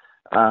alone,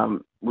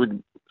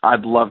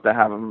 I'd love to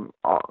have him.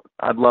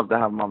 I'd love to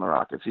have him on the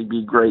Rockets. He'd be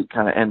a great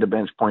kind of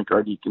end-to-bench point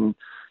guard. He can,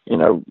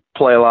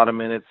 play a lot of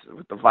minutes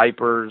with the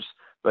Vipers,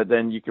 but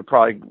then you could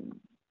probably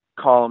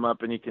call him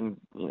up and he can,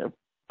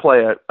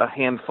 play a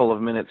handful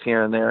of minutes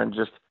here and there and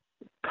just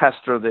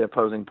pester the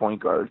opposing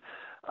point guard.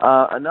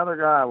 Another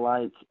guy I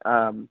like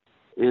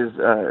is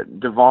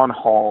Devon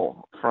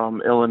Hall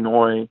from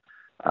Illinois.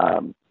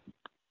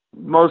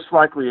 Most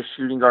likely a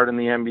shooting guard in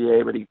the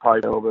NBA, but he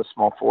probably build a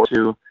small forward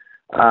too.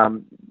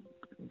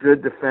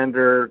 Good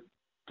defender,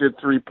 good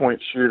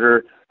three-point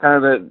shooter,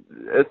 kind of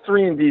a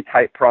 3-and-D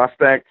type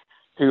prospect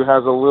who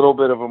has a little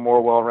bit of a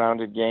more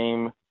well-rounded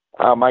game.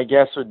 My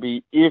guess would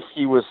be if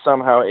he was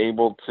somehow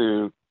able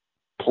to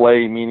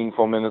play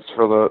meaningful minutes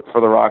for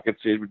the Rockets,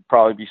 he would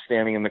probably be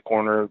standing in the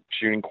corner,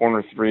 shooting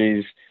corner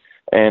threes,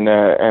 and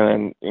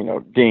then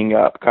ding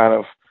up, kind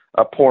of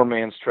a poor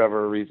man's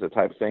Trevor Ariza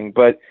type thing.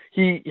 But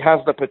he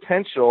has the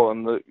potential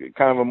and the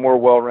kind of a more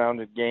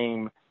well-rounded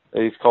game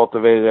that he's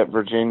cultivated at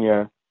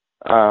Virginia.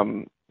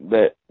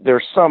 That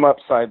there's some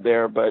upside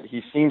there, but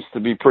he seems to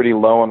be pretty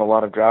low on a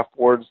lot of draft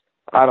boards.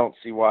 I don't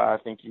see why. I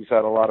think he's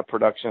had a lot of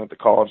production at the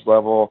college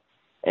level,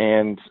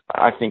 and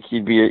I think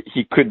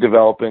he could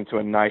develop into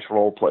a nice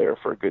role player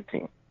for a good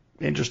team.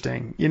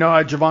 Interesting.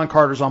 Javon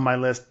Carter's on my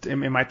list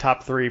in my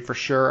top 3 for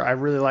sure. I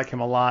really like him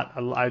a lot.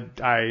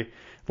 I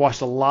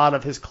watched a lot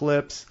of his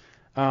clips.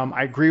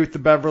 I agree with the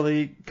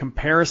Beverly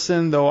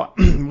comparison, though.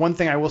 One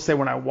thing I will say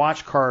when I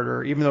watch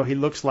Carter, even though he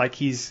looks like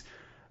he's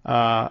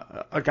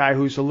a guy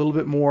who's a little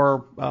bit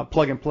more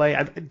plug and play,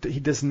 he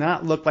does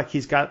not look like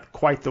he's got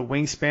quite the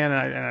wingspan.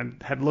 And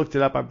I had looked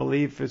it up. I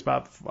believe it's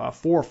about 4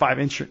 or 5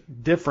 inch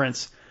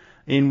difference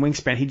in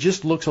wingspan. He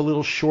just looks a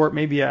little short,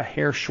 maybe a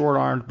hair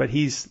short-armed, but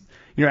he's,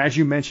 as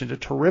you mentioned, a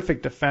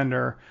terrific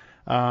defender.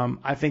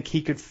 I think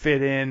he could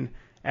fit in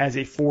as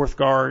a fourth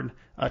guard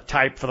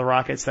type for the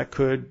Rockets that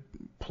could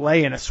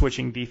play in a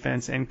switching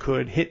defense and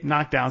could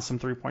knock down some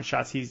three-point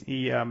shots.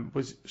 He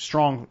was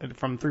strong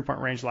from three-point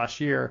range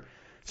last year.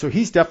 So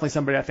he's definitely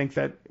somebody I think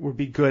that would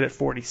be good at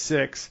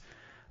 46.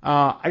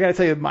 I got to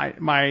tell you,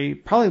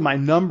 probably my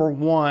number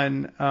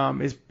one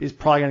is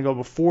probably going to go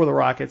before the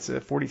Rockets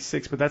at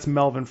 46, but that's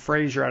Melvin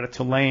Frazier out of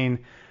Tulane,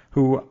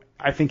 who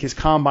I think his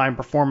combine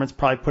performance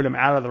probably put him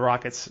out of the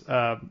Rockets'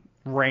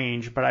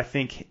 range, but I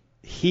think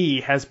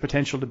he has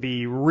potential to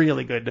be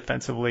really good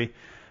defensively.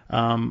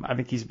 I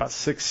think he's about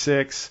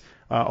 6'6",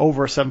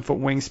 over a 7-foot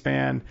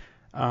wingspan.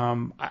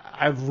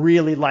 I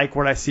really like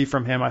what I see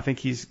from him. I think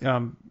he's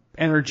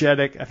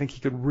energetic. I think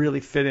he could really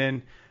fit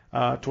in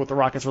to what the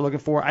Rockets are looking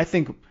for. I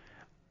think,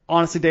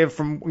 honestly, Dave,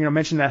 from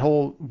mentioning that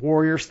whole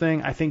Warriors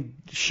thing, I think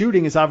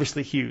shooting is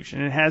obviously huge,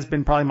 and it has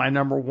been probably my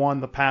number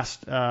one the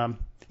past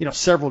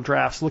several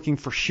drafts, looking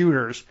for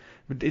shooters.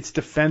 But it's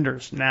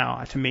defenders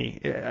now to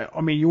me.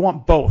 I mean, you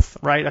want both,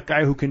 right? A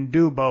guy who can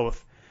do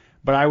both.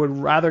 But I would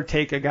rather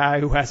take a guy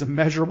who has the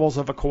measurables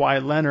of a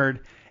Kawhi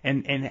Leonard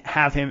and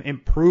have him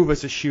improve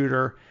as a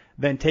shooter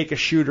than take a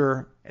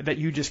shooter that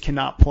you just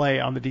cannot play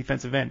on the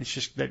defensive end. It's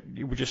just that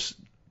it would just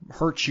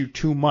hurt you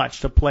too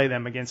much to play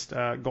them against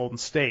Golden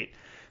State.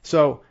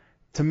 So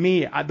to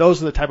me,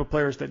 those are the type of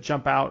players that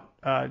jump out.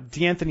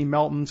 D'Anthony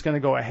Melton's going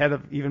to go ahead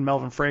of even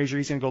Melvin Frazier.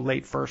 He's going to go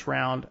late first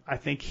round. I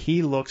think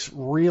he looks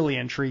really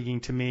intriguing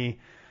to me.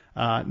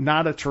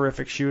 Not a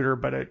terrific shooter,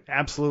 but an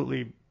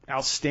absolutely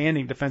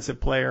outstanding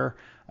defensive player,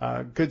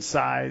 good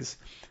size.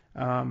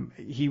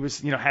 He was,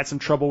 had some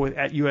trouble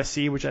at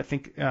USC, which I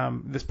think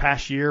this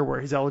past year where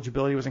his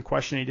eligibility was in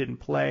question, he didn't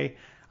play.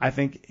 I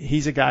think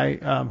he's a guy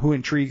who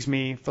intrigues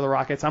me for the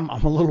Rockets. I'm a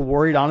little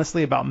worried,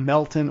 honestly, about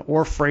Melton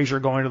or Frazier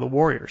going to the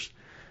Warriors.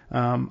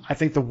 I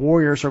think the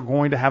Warriors are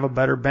going to have a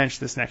better bench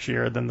this next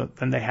year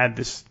than they had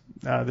this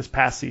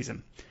past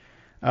season.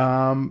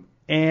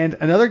 And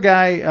another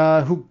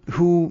guy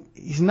who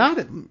he's not,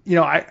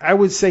 I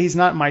would say he's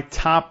not in my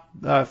top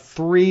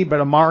 3,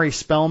 but Amari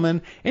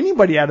Spellman.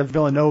 Anybody out of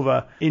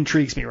Villanova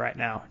intrigues me right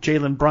now.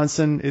 Jalen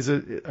Brunson is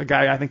a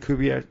guy I think could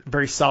be a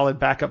very solid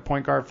backup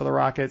point guard for the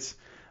Rockets.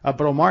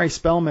 But Amari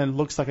Spellman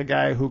looks like a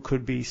guy who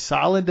could be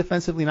solid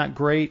defensively, not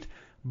great,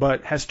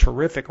 but has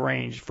terrific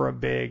range for a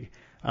big.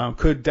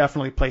 Could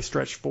definitely play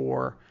stretch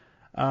 4.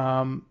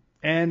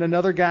 And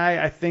another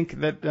guy I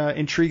think that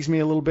intrigues me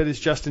a little bit is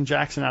Justin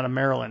Jackson out of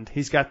Maryland.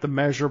 He's got the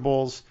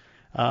measurables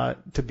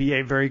to be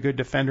a very good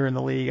defender in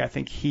the league. I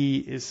think he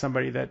is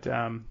somebody that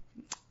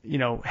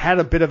had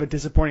a bit of a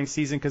disappointing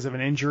season because of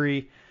an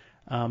injury,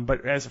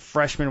 but as a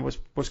freshman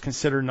was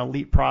considered an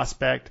elite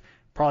prospect.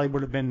 Probably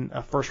would have been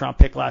a first-round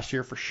pick last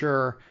year for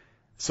sure.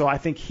 So I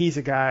think he's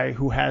a guy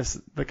who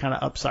has the kind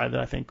of upside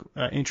that I think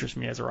interests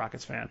me as a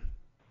Rockets fan.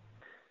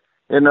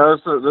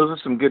 Those are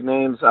some good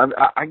names.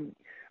 I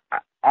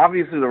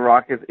obviously the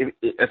Rockets,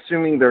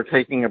 assuming they're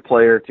taking a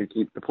player to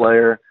keep the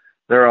player,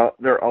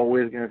 they're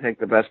always going to take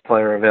the best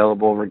player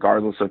available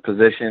regardless of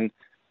position.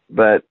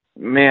 But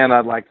man,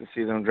 I'd like to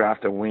see them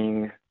draft a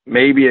wing,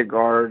 maybe a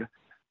guard.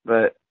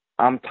 But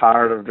I'm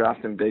tired of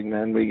drafting big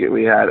men.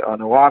 We had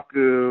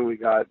Onuaku, we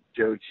got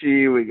Joe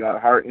Chi, we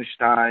got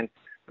Hartenstein,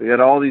 we got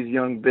all these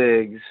young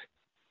bigs.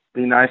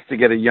 Be nice to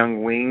get a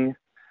young wing.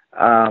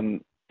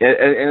 And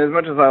as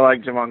much as I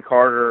like Javon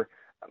Carter,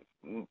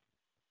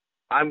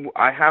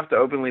 I have to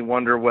openly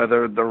wonder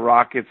whether the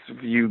Rockets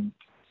view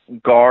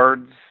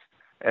guards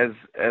as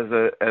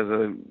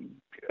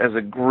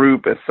a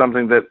group as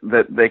something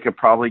that they could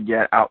probably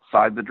get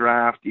outside the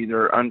draft,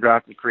 either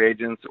undrafted free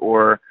agents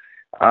or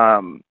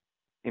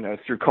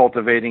through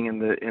cultivating in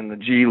the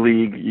G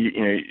League.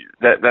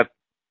 That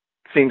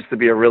seems to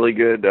be a really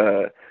good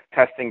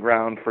testing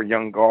ground for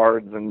young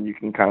guards, and you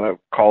can kind of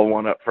call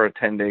one up for a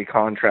 10-day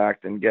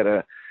contract and get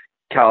a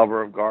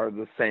caliber of guard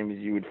the same as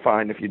you would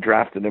find if you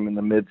drafted him in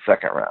the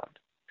mid-second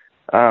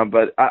round.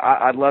 But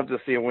I'd love to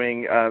see a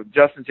wing.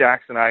 Justin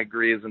Jackson, I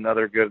agree, is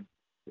another good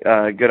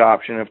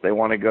option if they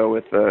want to go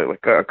with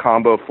a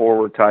combo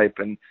forward type.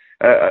 And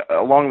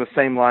along the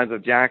same lines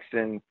of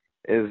Jackson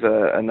is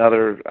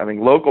another,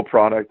 local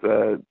product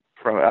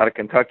from out of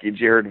Kentucky,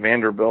 Jared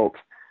Vanderbilt,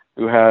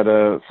 who had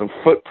some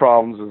foot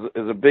problems,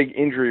 is a big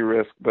injury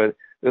risk, but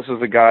this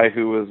was a guy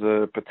who was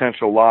a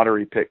potential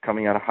lottery pick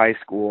coming out of high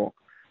school,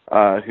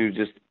 who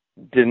just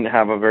didn't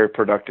have a very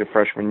productive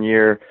freshman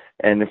year,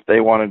 and if they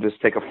want to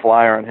just take a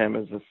flyer on him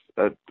as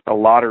a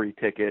lottery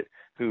ticket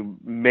who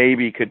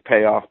maybe could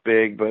pay off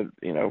big, but,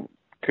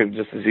 could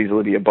just as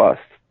easily be a bust.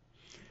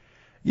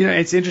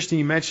 It's interesting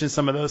you mentioned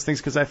some of those things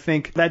because I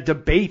think that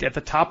debate at the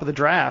top of the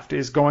draft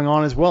is going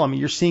on as well. I mean,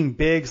 you're seeing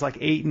bigs like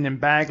Ayton and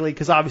Bagley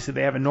because obviously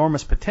they have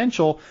enormous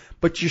potential,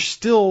 but you're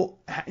still,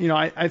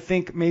 I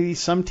think maybe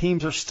some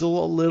teams are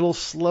still a little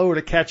slow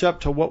to catch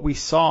up to what we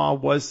saw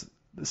was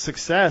the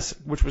success,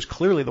 which was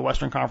clearly the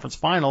Western Conference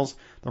Finals,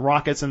 the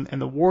Rockets and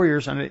the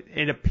Warriors, and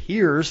it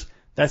appears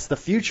that's the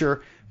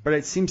future, but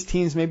it seems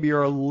teams maybe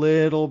are a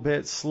little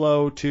bit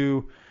slow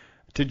to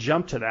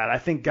jump to that. I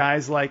think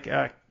guys like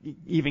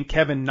even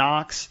Kevin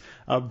Knox,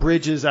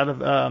 Bridges out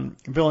of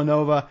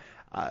Villanova,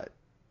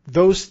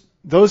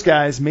 those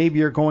guys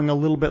maybe are going a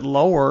little bit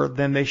lower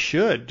than they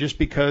should just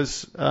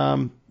because,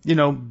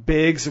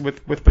 bigs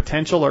with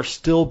potential are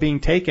still being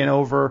taken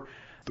over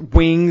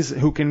wings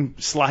who can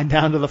slide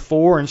down to the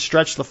 4 and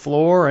stretch the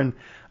floor. And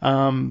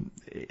I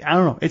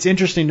don't know. It's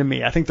interesting to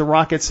me. I think the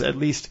Rockets, at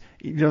least,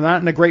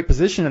 not in a great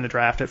position in the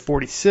draft at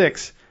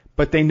 46,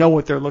 but they know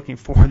what they're looking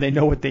for. They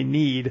know what they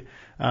need.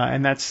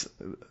 And that's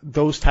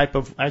those type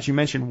of, as you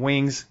mentioned,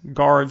 wings,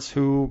 guards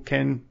who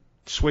can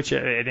switch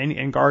at any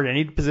and guard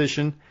any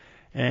position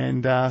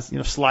and,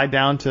 slide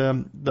down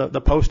to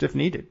the post if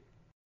needed.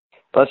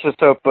 Let's just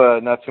hope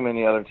not too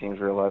many other teams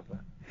realize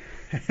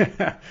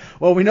that.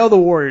 Well, we know the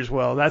Warriors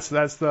will. That's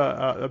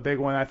the big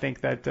one. I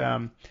think that,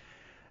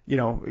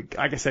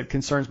 like I said,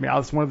 concerns me.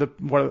 It's one of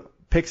the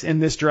picks in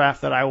this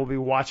draft that I will be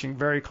watching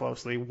very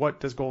closely. What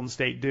does Golden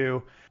State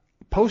do?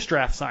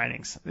 Post-draft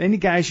signings, any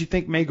guys you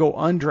think may go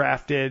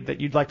undrafted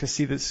that you'd like to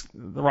see the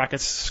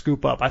Rockets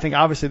scoop up? I think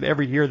obviously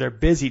every year they're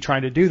busy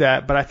trying to do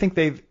that, but I think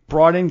they've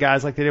brought in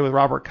guys like they did with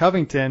Robert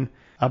Covington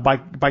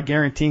by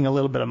guaranteeing a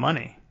little bit of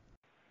money.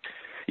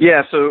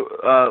 Yeah,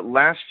 so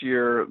last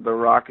year the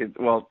Rockets,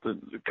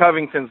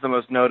 Covington's the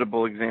most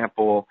notable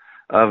example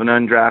of an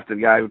undrafted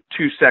guy who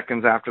 2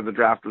 seconds after the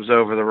draft was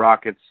over, the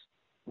Rockets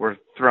were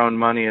throwing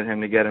money at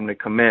him to get him to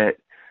commit.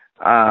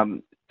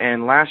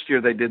 And last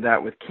year they did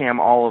that with Cam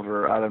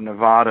Oliver out of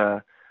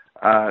Nevada,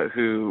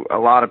 who a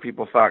lot of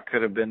people thought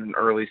could have been an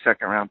early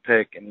second-round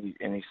pick, and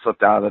he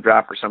slipped out of the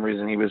draft for some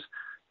reason. He was,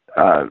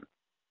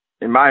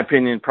 in my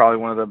opinion, probably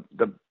one of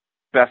the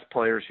best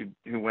players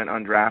who went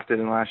undrafted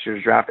in last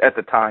year's draft. At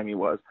the time, he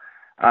was.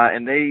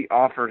 And they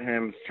offered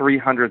him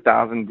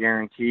 $300,000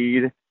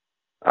 guaranteed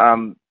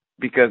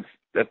because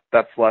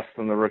that's less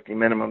than the rookie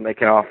minimum. They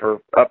can offer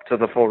up to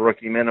the full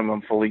rookie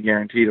minimum fully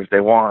guaranteed if they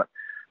want.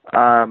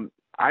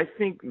 I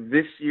think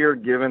this year,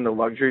 given the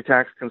luxury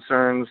tax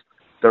concerns,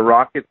 the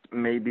Rockets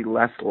may be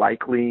less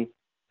likely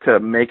to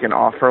make an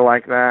offer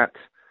like that.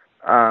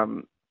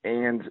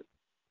 And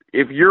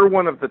if you're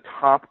one of the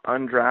top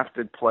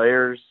undrafted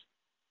players,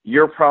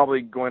 you're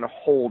probably going to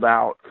hold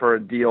out for a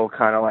deal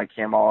kind of like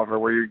Cam Oliver,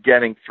 where you're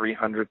getting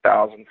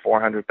 $300,000,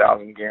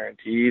 $400,000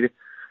 guaranteed.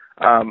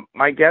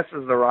 My guess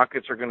is the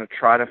Rockets are going to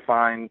try to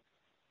find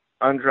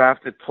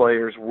undrafted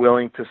players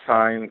willing to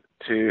sign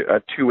to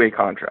a two-way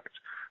contract.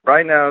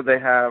 Right now they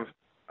have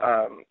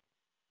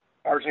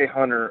R.J.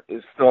 Hunter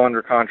is still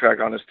under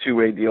contract on his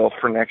two-way deal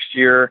for next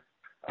year.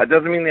 It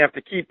doesn't mean they have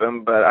to keep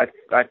him, but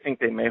I think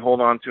they may hold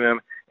on to him.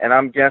 And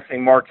I'm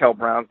guessing Markel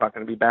Brown's not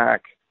going to be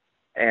back,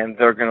 and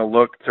they're going to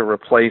look to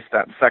replace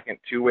that second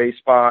two-way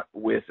spot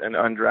with an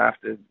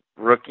undrafted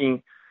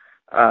rookie.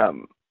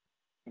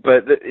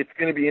 But it's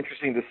going to be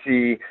interesting to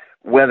see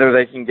whether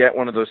they can get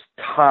one of those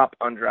top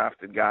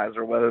undrafted guys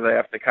or whether they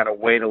have to kind of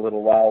wait a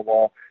little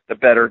while the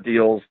better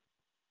deals,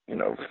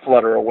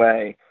 flutter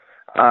away.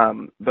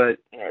 But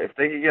if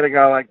they can get a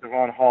guy like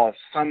Devon Hall,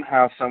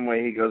 somehow, some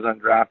way he goes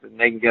undrafted and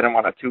they can get him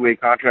on a two-way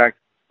contract,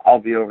 I'll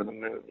be over the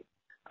moon.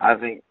 I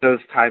think those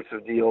types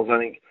of deals, I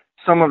think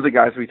some of the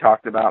guys we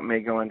talked about may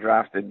go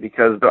undrafted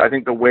because I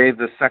think the way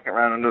the second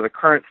round under the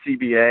current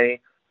CBA,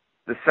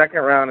 the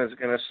second round is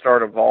going to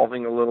start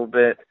evolving a little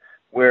bit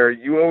where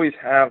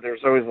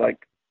there's always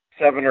like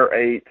 7 or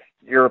 8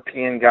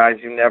 European guys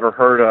you never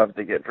heard of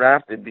that get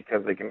drafted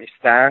because they can be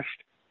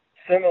stashed.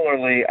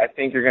 Similarly, I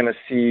think you're going to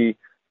see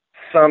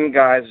some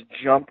guys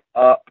jump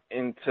up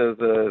into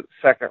the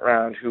second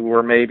round who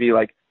were maybe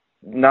like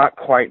not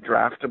quite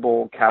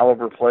draftable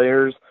caliber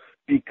players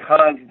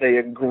because they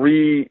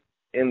agree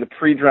in the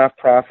pre-draft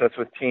process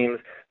with teams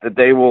that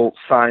they will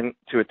sign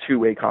to a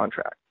two-way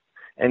contract.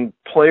 And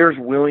players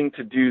willing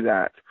to do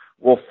that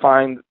will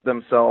find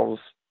themselves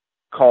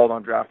called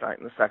on draft night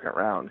in the second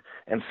round.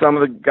 And some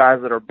of the guys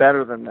that are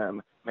better than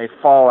them may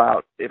fall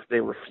out if they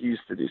refuse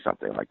to do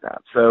something like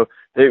that. So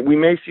we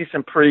may see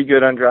some pretty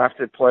good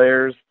undrafted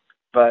players,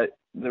 but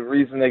the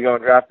reason they go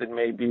undrafted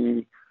may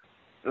be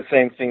the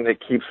same thing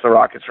that keeps the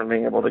Rockets from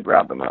being able to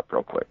grab them up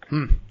real quick.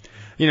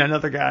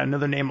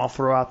 Another name I'll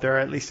throw out there,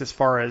 at least as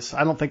far as,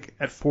 I don't think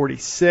at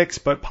 46,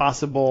 but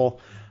possible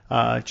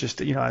as if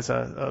he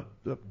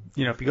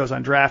goes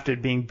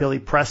undrafted, being Billy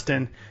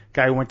Preston,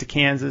 guy who went to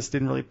Kansas,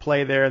 didn't really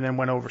play there, and then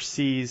went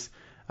overseas,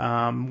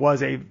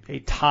 was a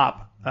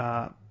top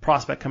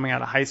prospect coming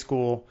out of high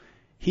school.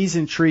 he's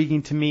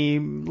intriguing to me.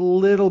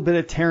 Little bit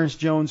of Terrence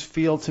Jones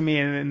feel to me,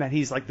 and that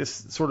he's like this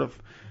sort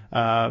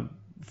of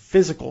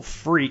physical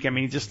freak. I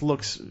mean, he just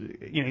looks,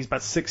 he's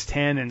about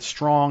 6'10" and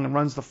strong and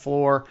runs the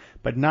floor,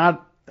 but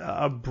not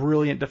a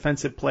brilliant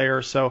defensive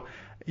player. So,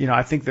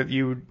 I think that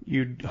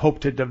you'd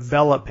hope to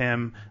develop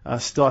him.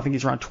 Still, I think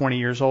he's around 20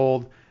 years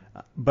old.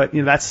 But,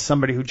 that's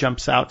somebody who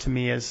jumps out to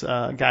me as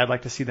a guy I'd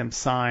like to see them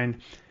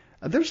sign.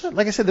 There's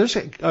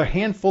a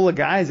handful of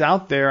guys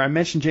out there. I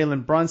mentioned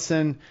Jalen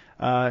Brunson.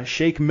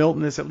 Shake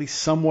Milton is at least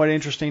somewhat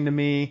interesting to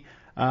me.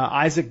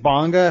 Isaac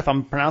Bonga, if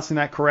I'm pronouncing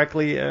that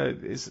correctly,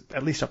 is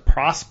at least a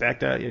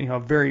prospect, a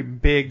very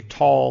big,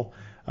 tall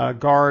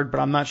guard, but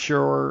I'm not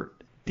sure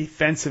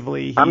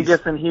defensively. I'm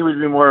guessing he would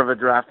be more of a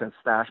draft and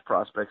stash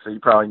prospect, so you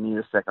probably need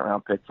a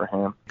second-round pick for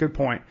him. Good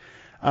point.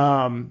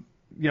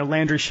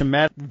 Landry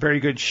Shamet, very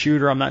good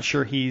shooter. I'm not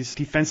sure he's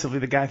defensively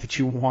the guy that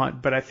you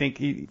want, but I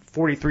think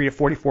 43 to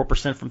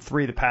 44% from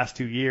three the past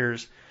 2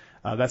 years.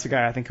 That's a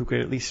guy I think who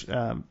could at least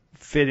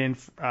fit in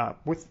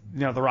with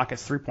the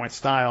Rockets' three-point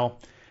style.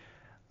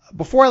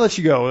 Before I let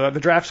you go, the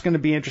draft's going to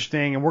be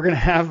interesting, and we're going to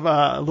have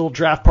a little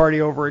draft party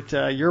over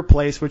at your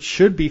place, which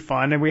should be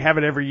fun, and we have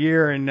it every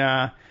year,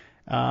 and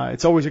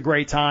it's always a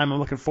great time. I'm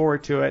looking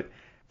forward to it.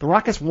 The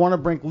Rockets want to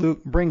bring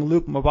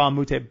Luc Mbah a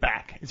Moute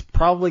back. It's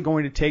probably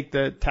going to take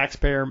the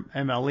taxpayer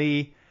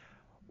MLE.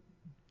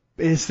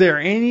 Is there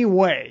any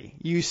way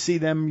you see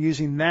them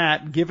using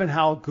that, given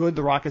how good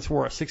the Rockets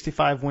were, a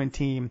 65-win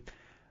team,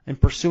 and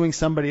pursuing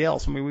somebody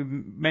else? I mean, we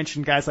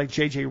mentioned guys like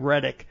J.J.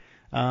 Redick,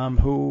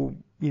 who,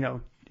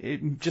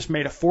 it just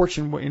made a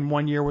fortune in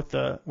 1 year with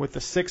the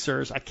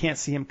Sixers. I can't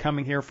see him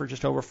coming here for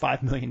just over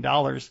 $5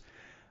 million.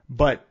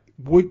 But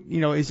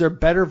is there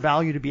better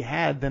value to be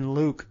had than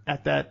Luc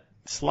at that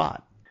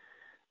slot?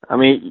 I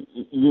mean,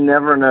 you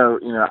never know.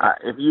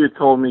 If you had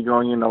told me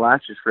going into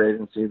last year's free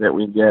agency that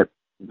we'd get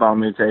Mbah a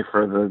Moute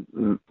for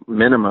the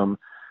minimum,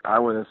 I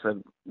would have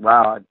said,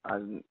 wow,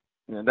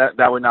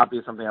 that would not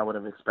be something I would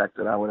have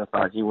expected. I would have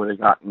thought he would have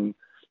gotten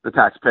the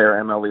taxpayer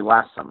MLE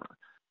last summer.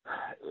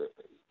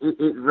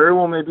 It very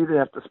well may be they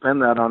have to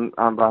spend that on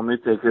Mbah a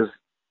Moute because,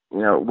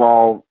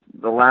 while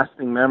the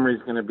lasting memory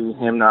is going to be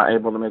him not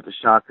able to make a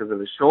shot because of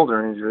his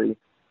shoulder injury,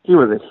 he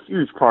was a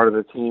huge part of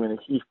the team and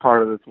a huge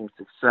part of the team's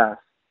success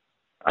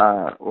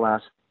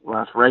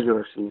last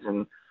regular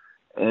season.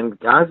 And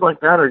guys like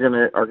that are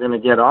gonna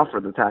get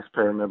offered the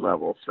taxpayer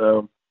mid-level.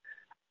 So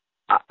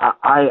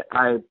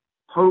I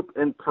hope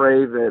and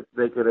pray that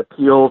they could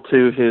appeal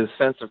to his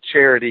sense of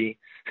charity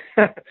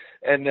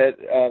and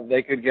that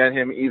they could get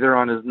him either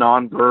on his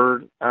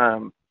non-bird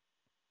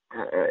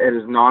at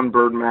his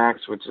non-bird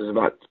max, which is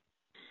about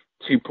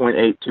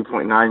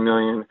 2.9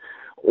 million,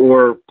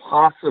 or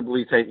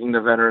possibly taking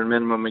the veteran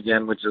minimum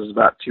again, which is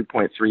about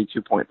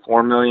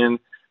 2.4 million.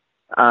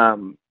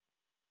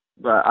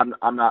 But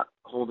I'm not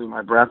holding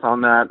my breath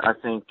on that. I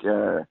think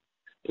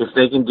if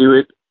they can do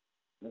it,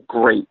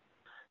 great.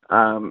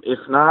 If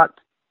not,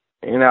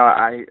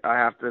 I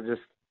have to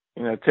just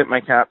tip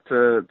my cap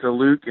to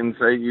Luc and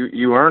say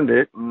you earned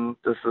it, and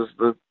this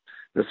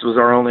was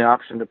our only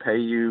option to pay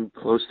you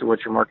close to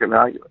what your market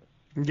value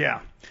is.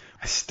 Yeah.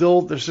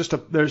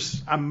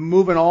 I'm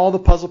moving all the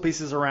puzzle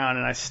pieces around,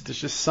 and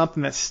there's just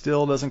something that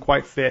still doesn't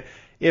quite fit.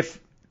 If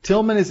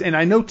Tillman is, and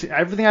I know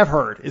everything I've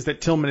heard is that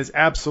Tillman is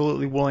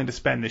absolutely willing to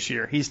spend this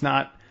year. He's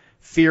not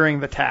fearing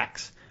the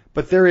tax,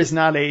 but there is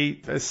not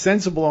a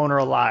sensible owner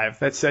alive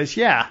that says,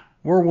 yeah,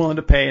 we're willing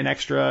to pay an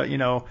extra,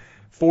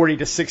 40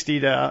 to 60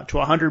 to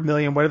 100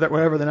 million,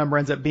 whatever the number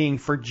ends up being,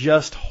 for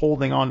just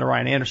holding on to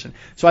Ryan Anderson.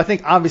 So I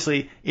think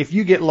obviously if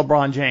you get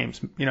LeBron James,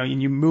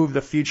 and you move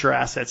the future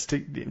assets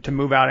to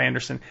move out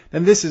Anderson,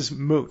 then this is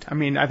moot. I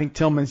mean, I think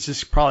Tillman's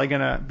just probably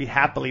going to be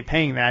happily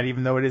paying that,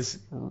 even though it is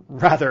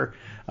rather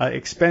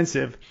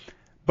expensive.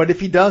 But if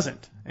he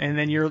doesn't, and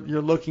then you're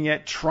looking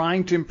at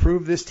trying to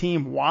improve this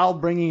team while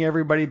bringing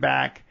everybody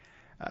back,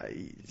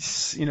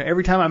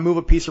 every time I move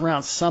a piece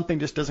around, something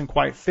just doesn't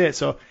quite fit.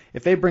 So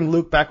if they bring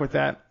Luc back with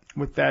that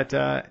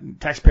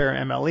taxpayer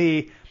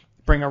MLE,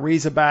 bring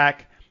Ariza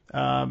back,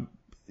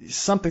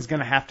 something's going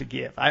to have to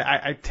give.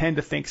 I tend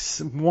to think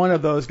one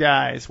of those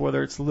guys,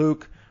 whether it's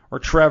Luc or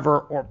Trevor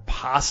or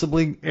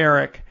possibly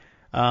Eric,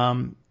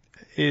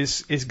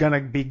 is going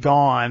to be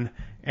gone.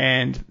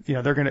 And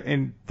they're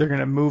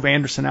gonna move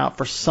Anderson out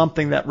for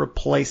something that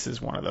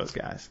replaces one of those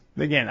guys.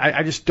 Again,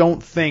 I just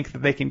don't think that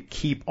they can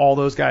keep all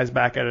those guys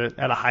back at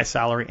a high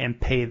salary and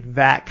pay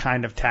that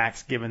kind of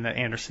tax, given that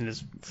Anderson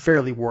is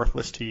fairly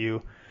worthless to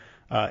you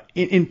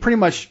in pretty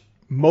much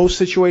most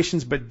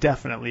situations, but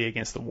definitely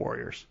against the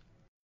Warriors.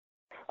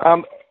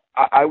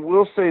 I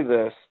will say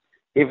this: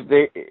 if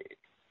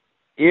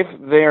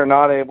they are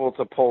not able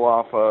to pull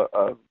off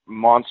a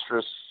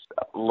monstrous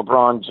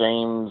LeBron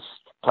James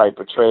type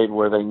of trade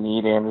where they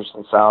need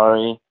Anderson's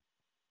salary,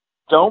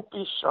 don't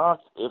be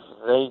shocked if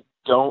they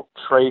don't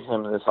trade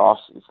him this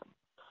offseason.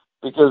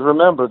 Because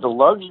remember, the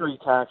luxury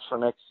tax for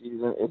next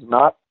season is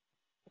not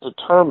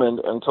determined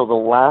until the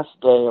last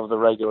day of the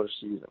regular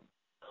season.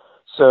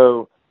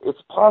 So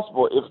it's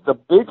possible if the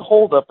big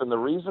holdup and the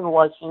reason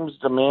why teams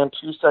demand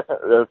two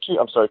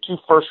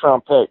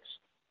first-round picks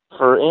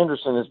for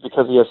Anderson is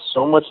because he has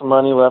so much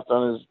money left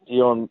on his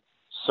deal and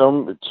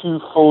 2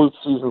 full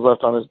seasons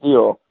left on his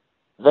deal.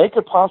 They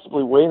could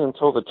possibly wait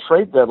until the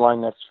trade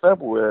deadline next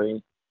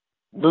February,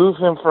 move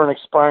him for an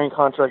expiring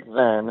contract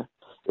then.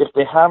 If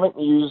they haven't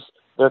used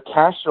their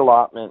cash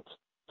allotment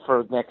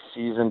for next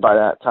season by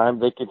that time,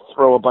 they could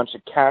throw a bunch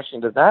of cash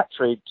into that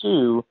trade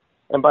too.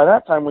 And by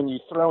that time, when you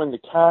throw in the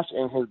cash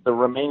and the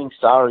remaining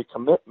salary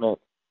commitment,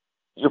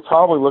 you're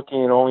probably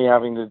looking at only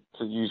having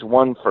to use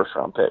 1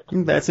 first-round pick.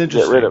 That's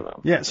interesting. Get rid of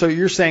him. Yeah, so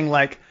you're saying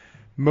like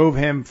move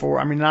him for,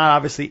 I mean, not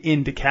obviously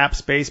into cap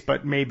space,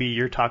 but maybe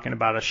you're talking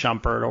about a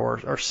Shumpert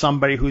or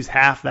somebody who's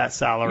half that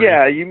salary.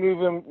 Yeah, you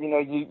move him,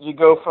 you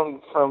go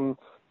from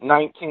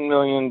 $19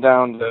 million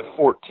down to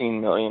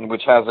 $14 million,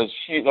 which has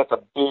that's a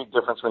big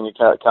difference when you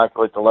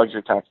calculate the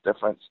luxury tax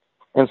difference.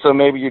 And so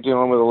maybe you're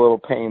dealing with a little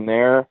pain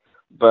there,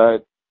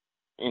 but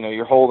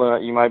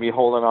you might be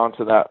holding on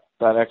to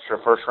that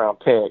extra first round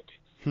pick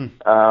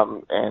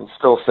and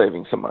still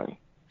saving some money.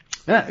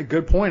 Yeah,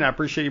 good point. I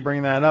appreciate you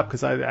bringing that up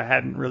because I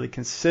hadn't really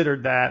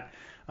considered that.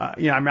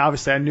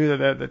 Obviously I knew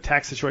that the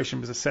tax situation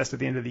was assessed at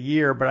the end of the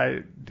year, but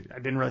I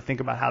didn't really think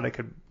about how they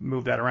could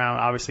move that around,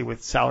 obviously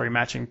with salary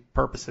matching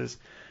purposes.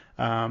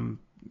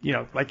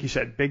 Like you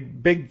said,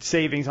 big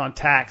savings on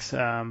tax,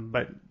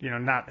 but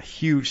not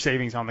huge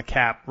savings on the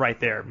cap right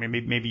there.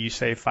 Maybe you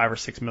save $5 or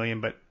 $6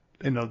 million, but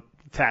in the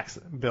tax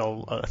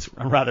bill, it's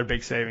a rather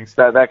big savings.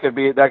 That could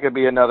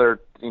be another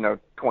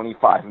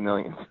 $25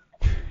 million.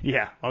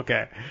 Yeah.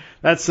 Okay.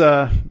 That's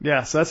so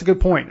that's a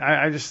good point.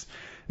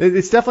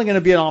 It's definitely going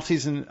to be an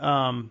offseason,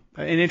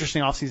 an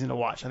interesting offseason to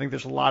watch. I think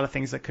there's a lot of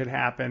things that could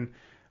happen,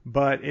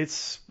 but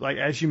it's like,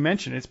 as you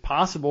mentioned, it's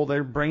possible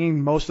they're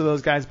bringing most of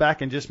those guys back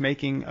and just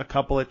making a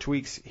couple of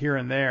tweaks here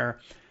and there.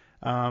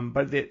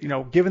 But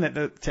given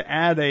that to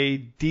add a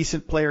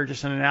decent player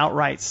just in an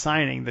outright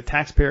signing, the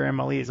taxpayer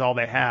MLE is all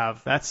they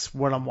have. That's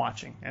what I'm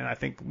watching, and I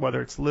think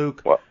whether it's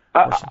Luke,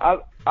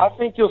 I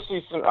think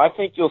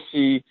you'll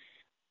see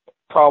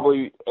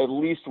probably at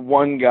least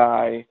one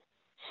guy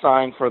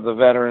sign for the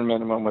veteran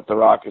minimum with the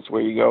Rockets,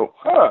 where you go,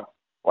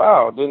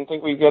 wow, didn't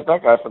think we'd get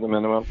that guy for the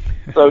minimum.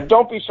 So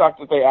don't be shocked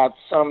that they add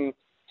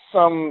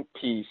some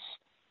piece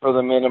for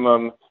the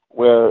minimum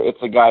where it's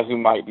a guy who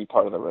might be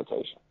part of the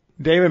rotation.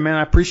 David, man,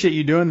 I appreciate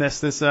you doing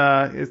this.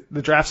 The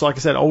draft's, like I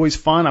said, always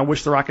fun. I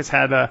wish the Rockets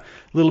had a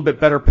little bit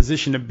better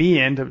position to be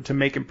in to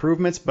make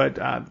improvements, but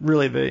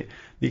really the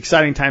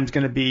exciting time is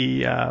going to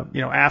be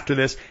after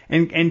this.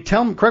 And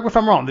tell me, correct me if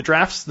I'm wrong, the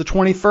draft's the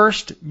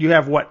 21st. You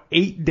have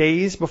 8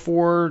 days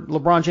before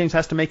LeBron James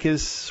has to make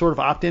his sort of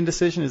opt-in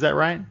decision. Is that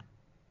right?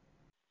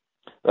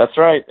 That's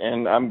right,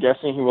 and I'm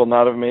guessing he will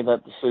not have made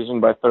that decision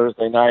by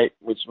Thursday night,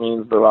 which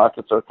means the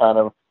Rockets are kind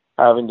of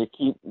having to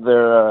keep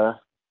their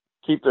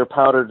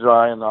powder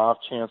dry in the off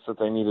chance that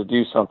they need to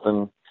do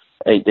something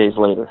 8 days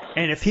later.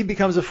 And if he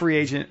becomes a free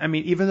agent, I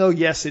mean, even though,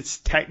 yes, it's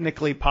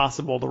technically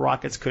possible the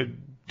Rockets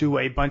could do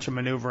a bunch of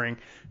maneuvering,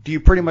 do you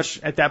pretty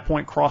much at that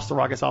point cross the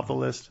Rockets off the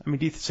list? I mean,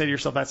 do you say to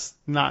yourself that's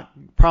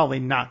probably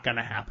not going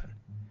to happen?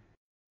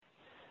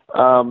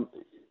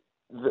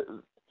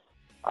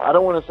 I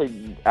don't want to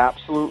say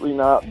absolutely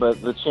not,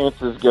 but the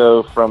chances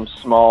go from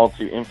small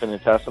to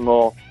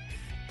infinitesimal.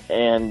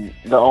 And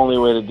the only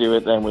way to do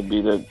it then would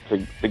be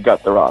to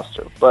gut the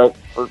roster. But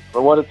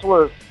for what it's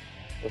worth,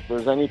 if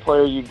there's any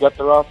player you gut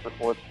the roster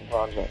for, it's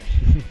LeBron James.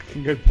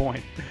 Good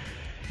point.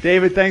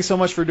 David, thanks so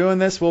much for doing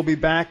this. We'll be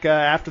back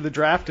after the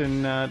draft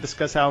and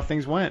discuss how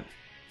things went.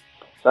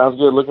 Sounds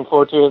good. Looking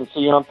forward to it, and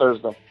see you on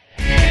Thursday.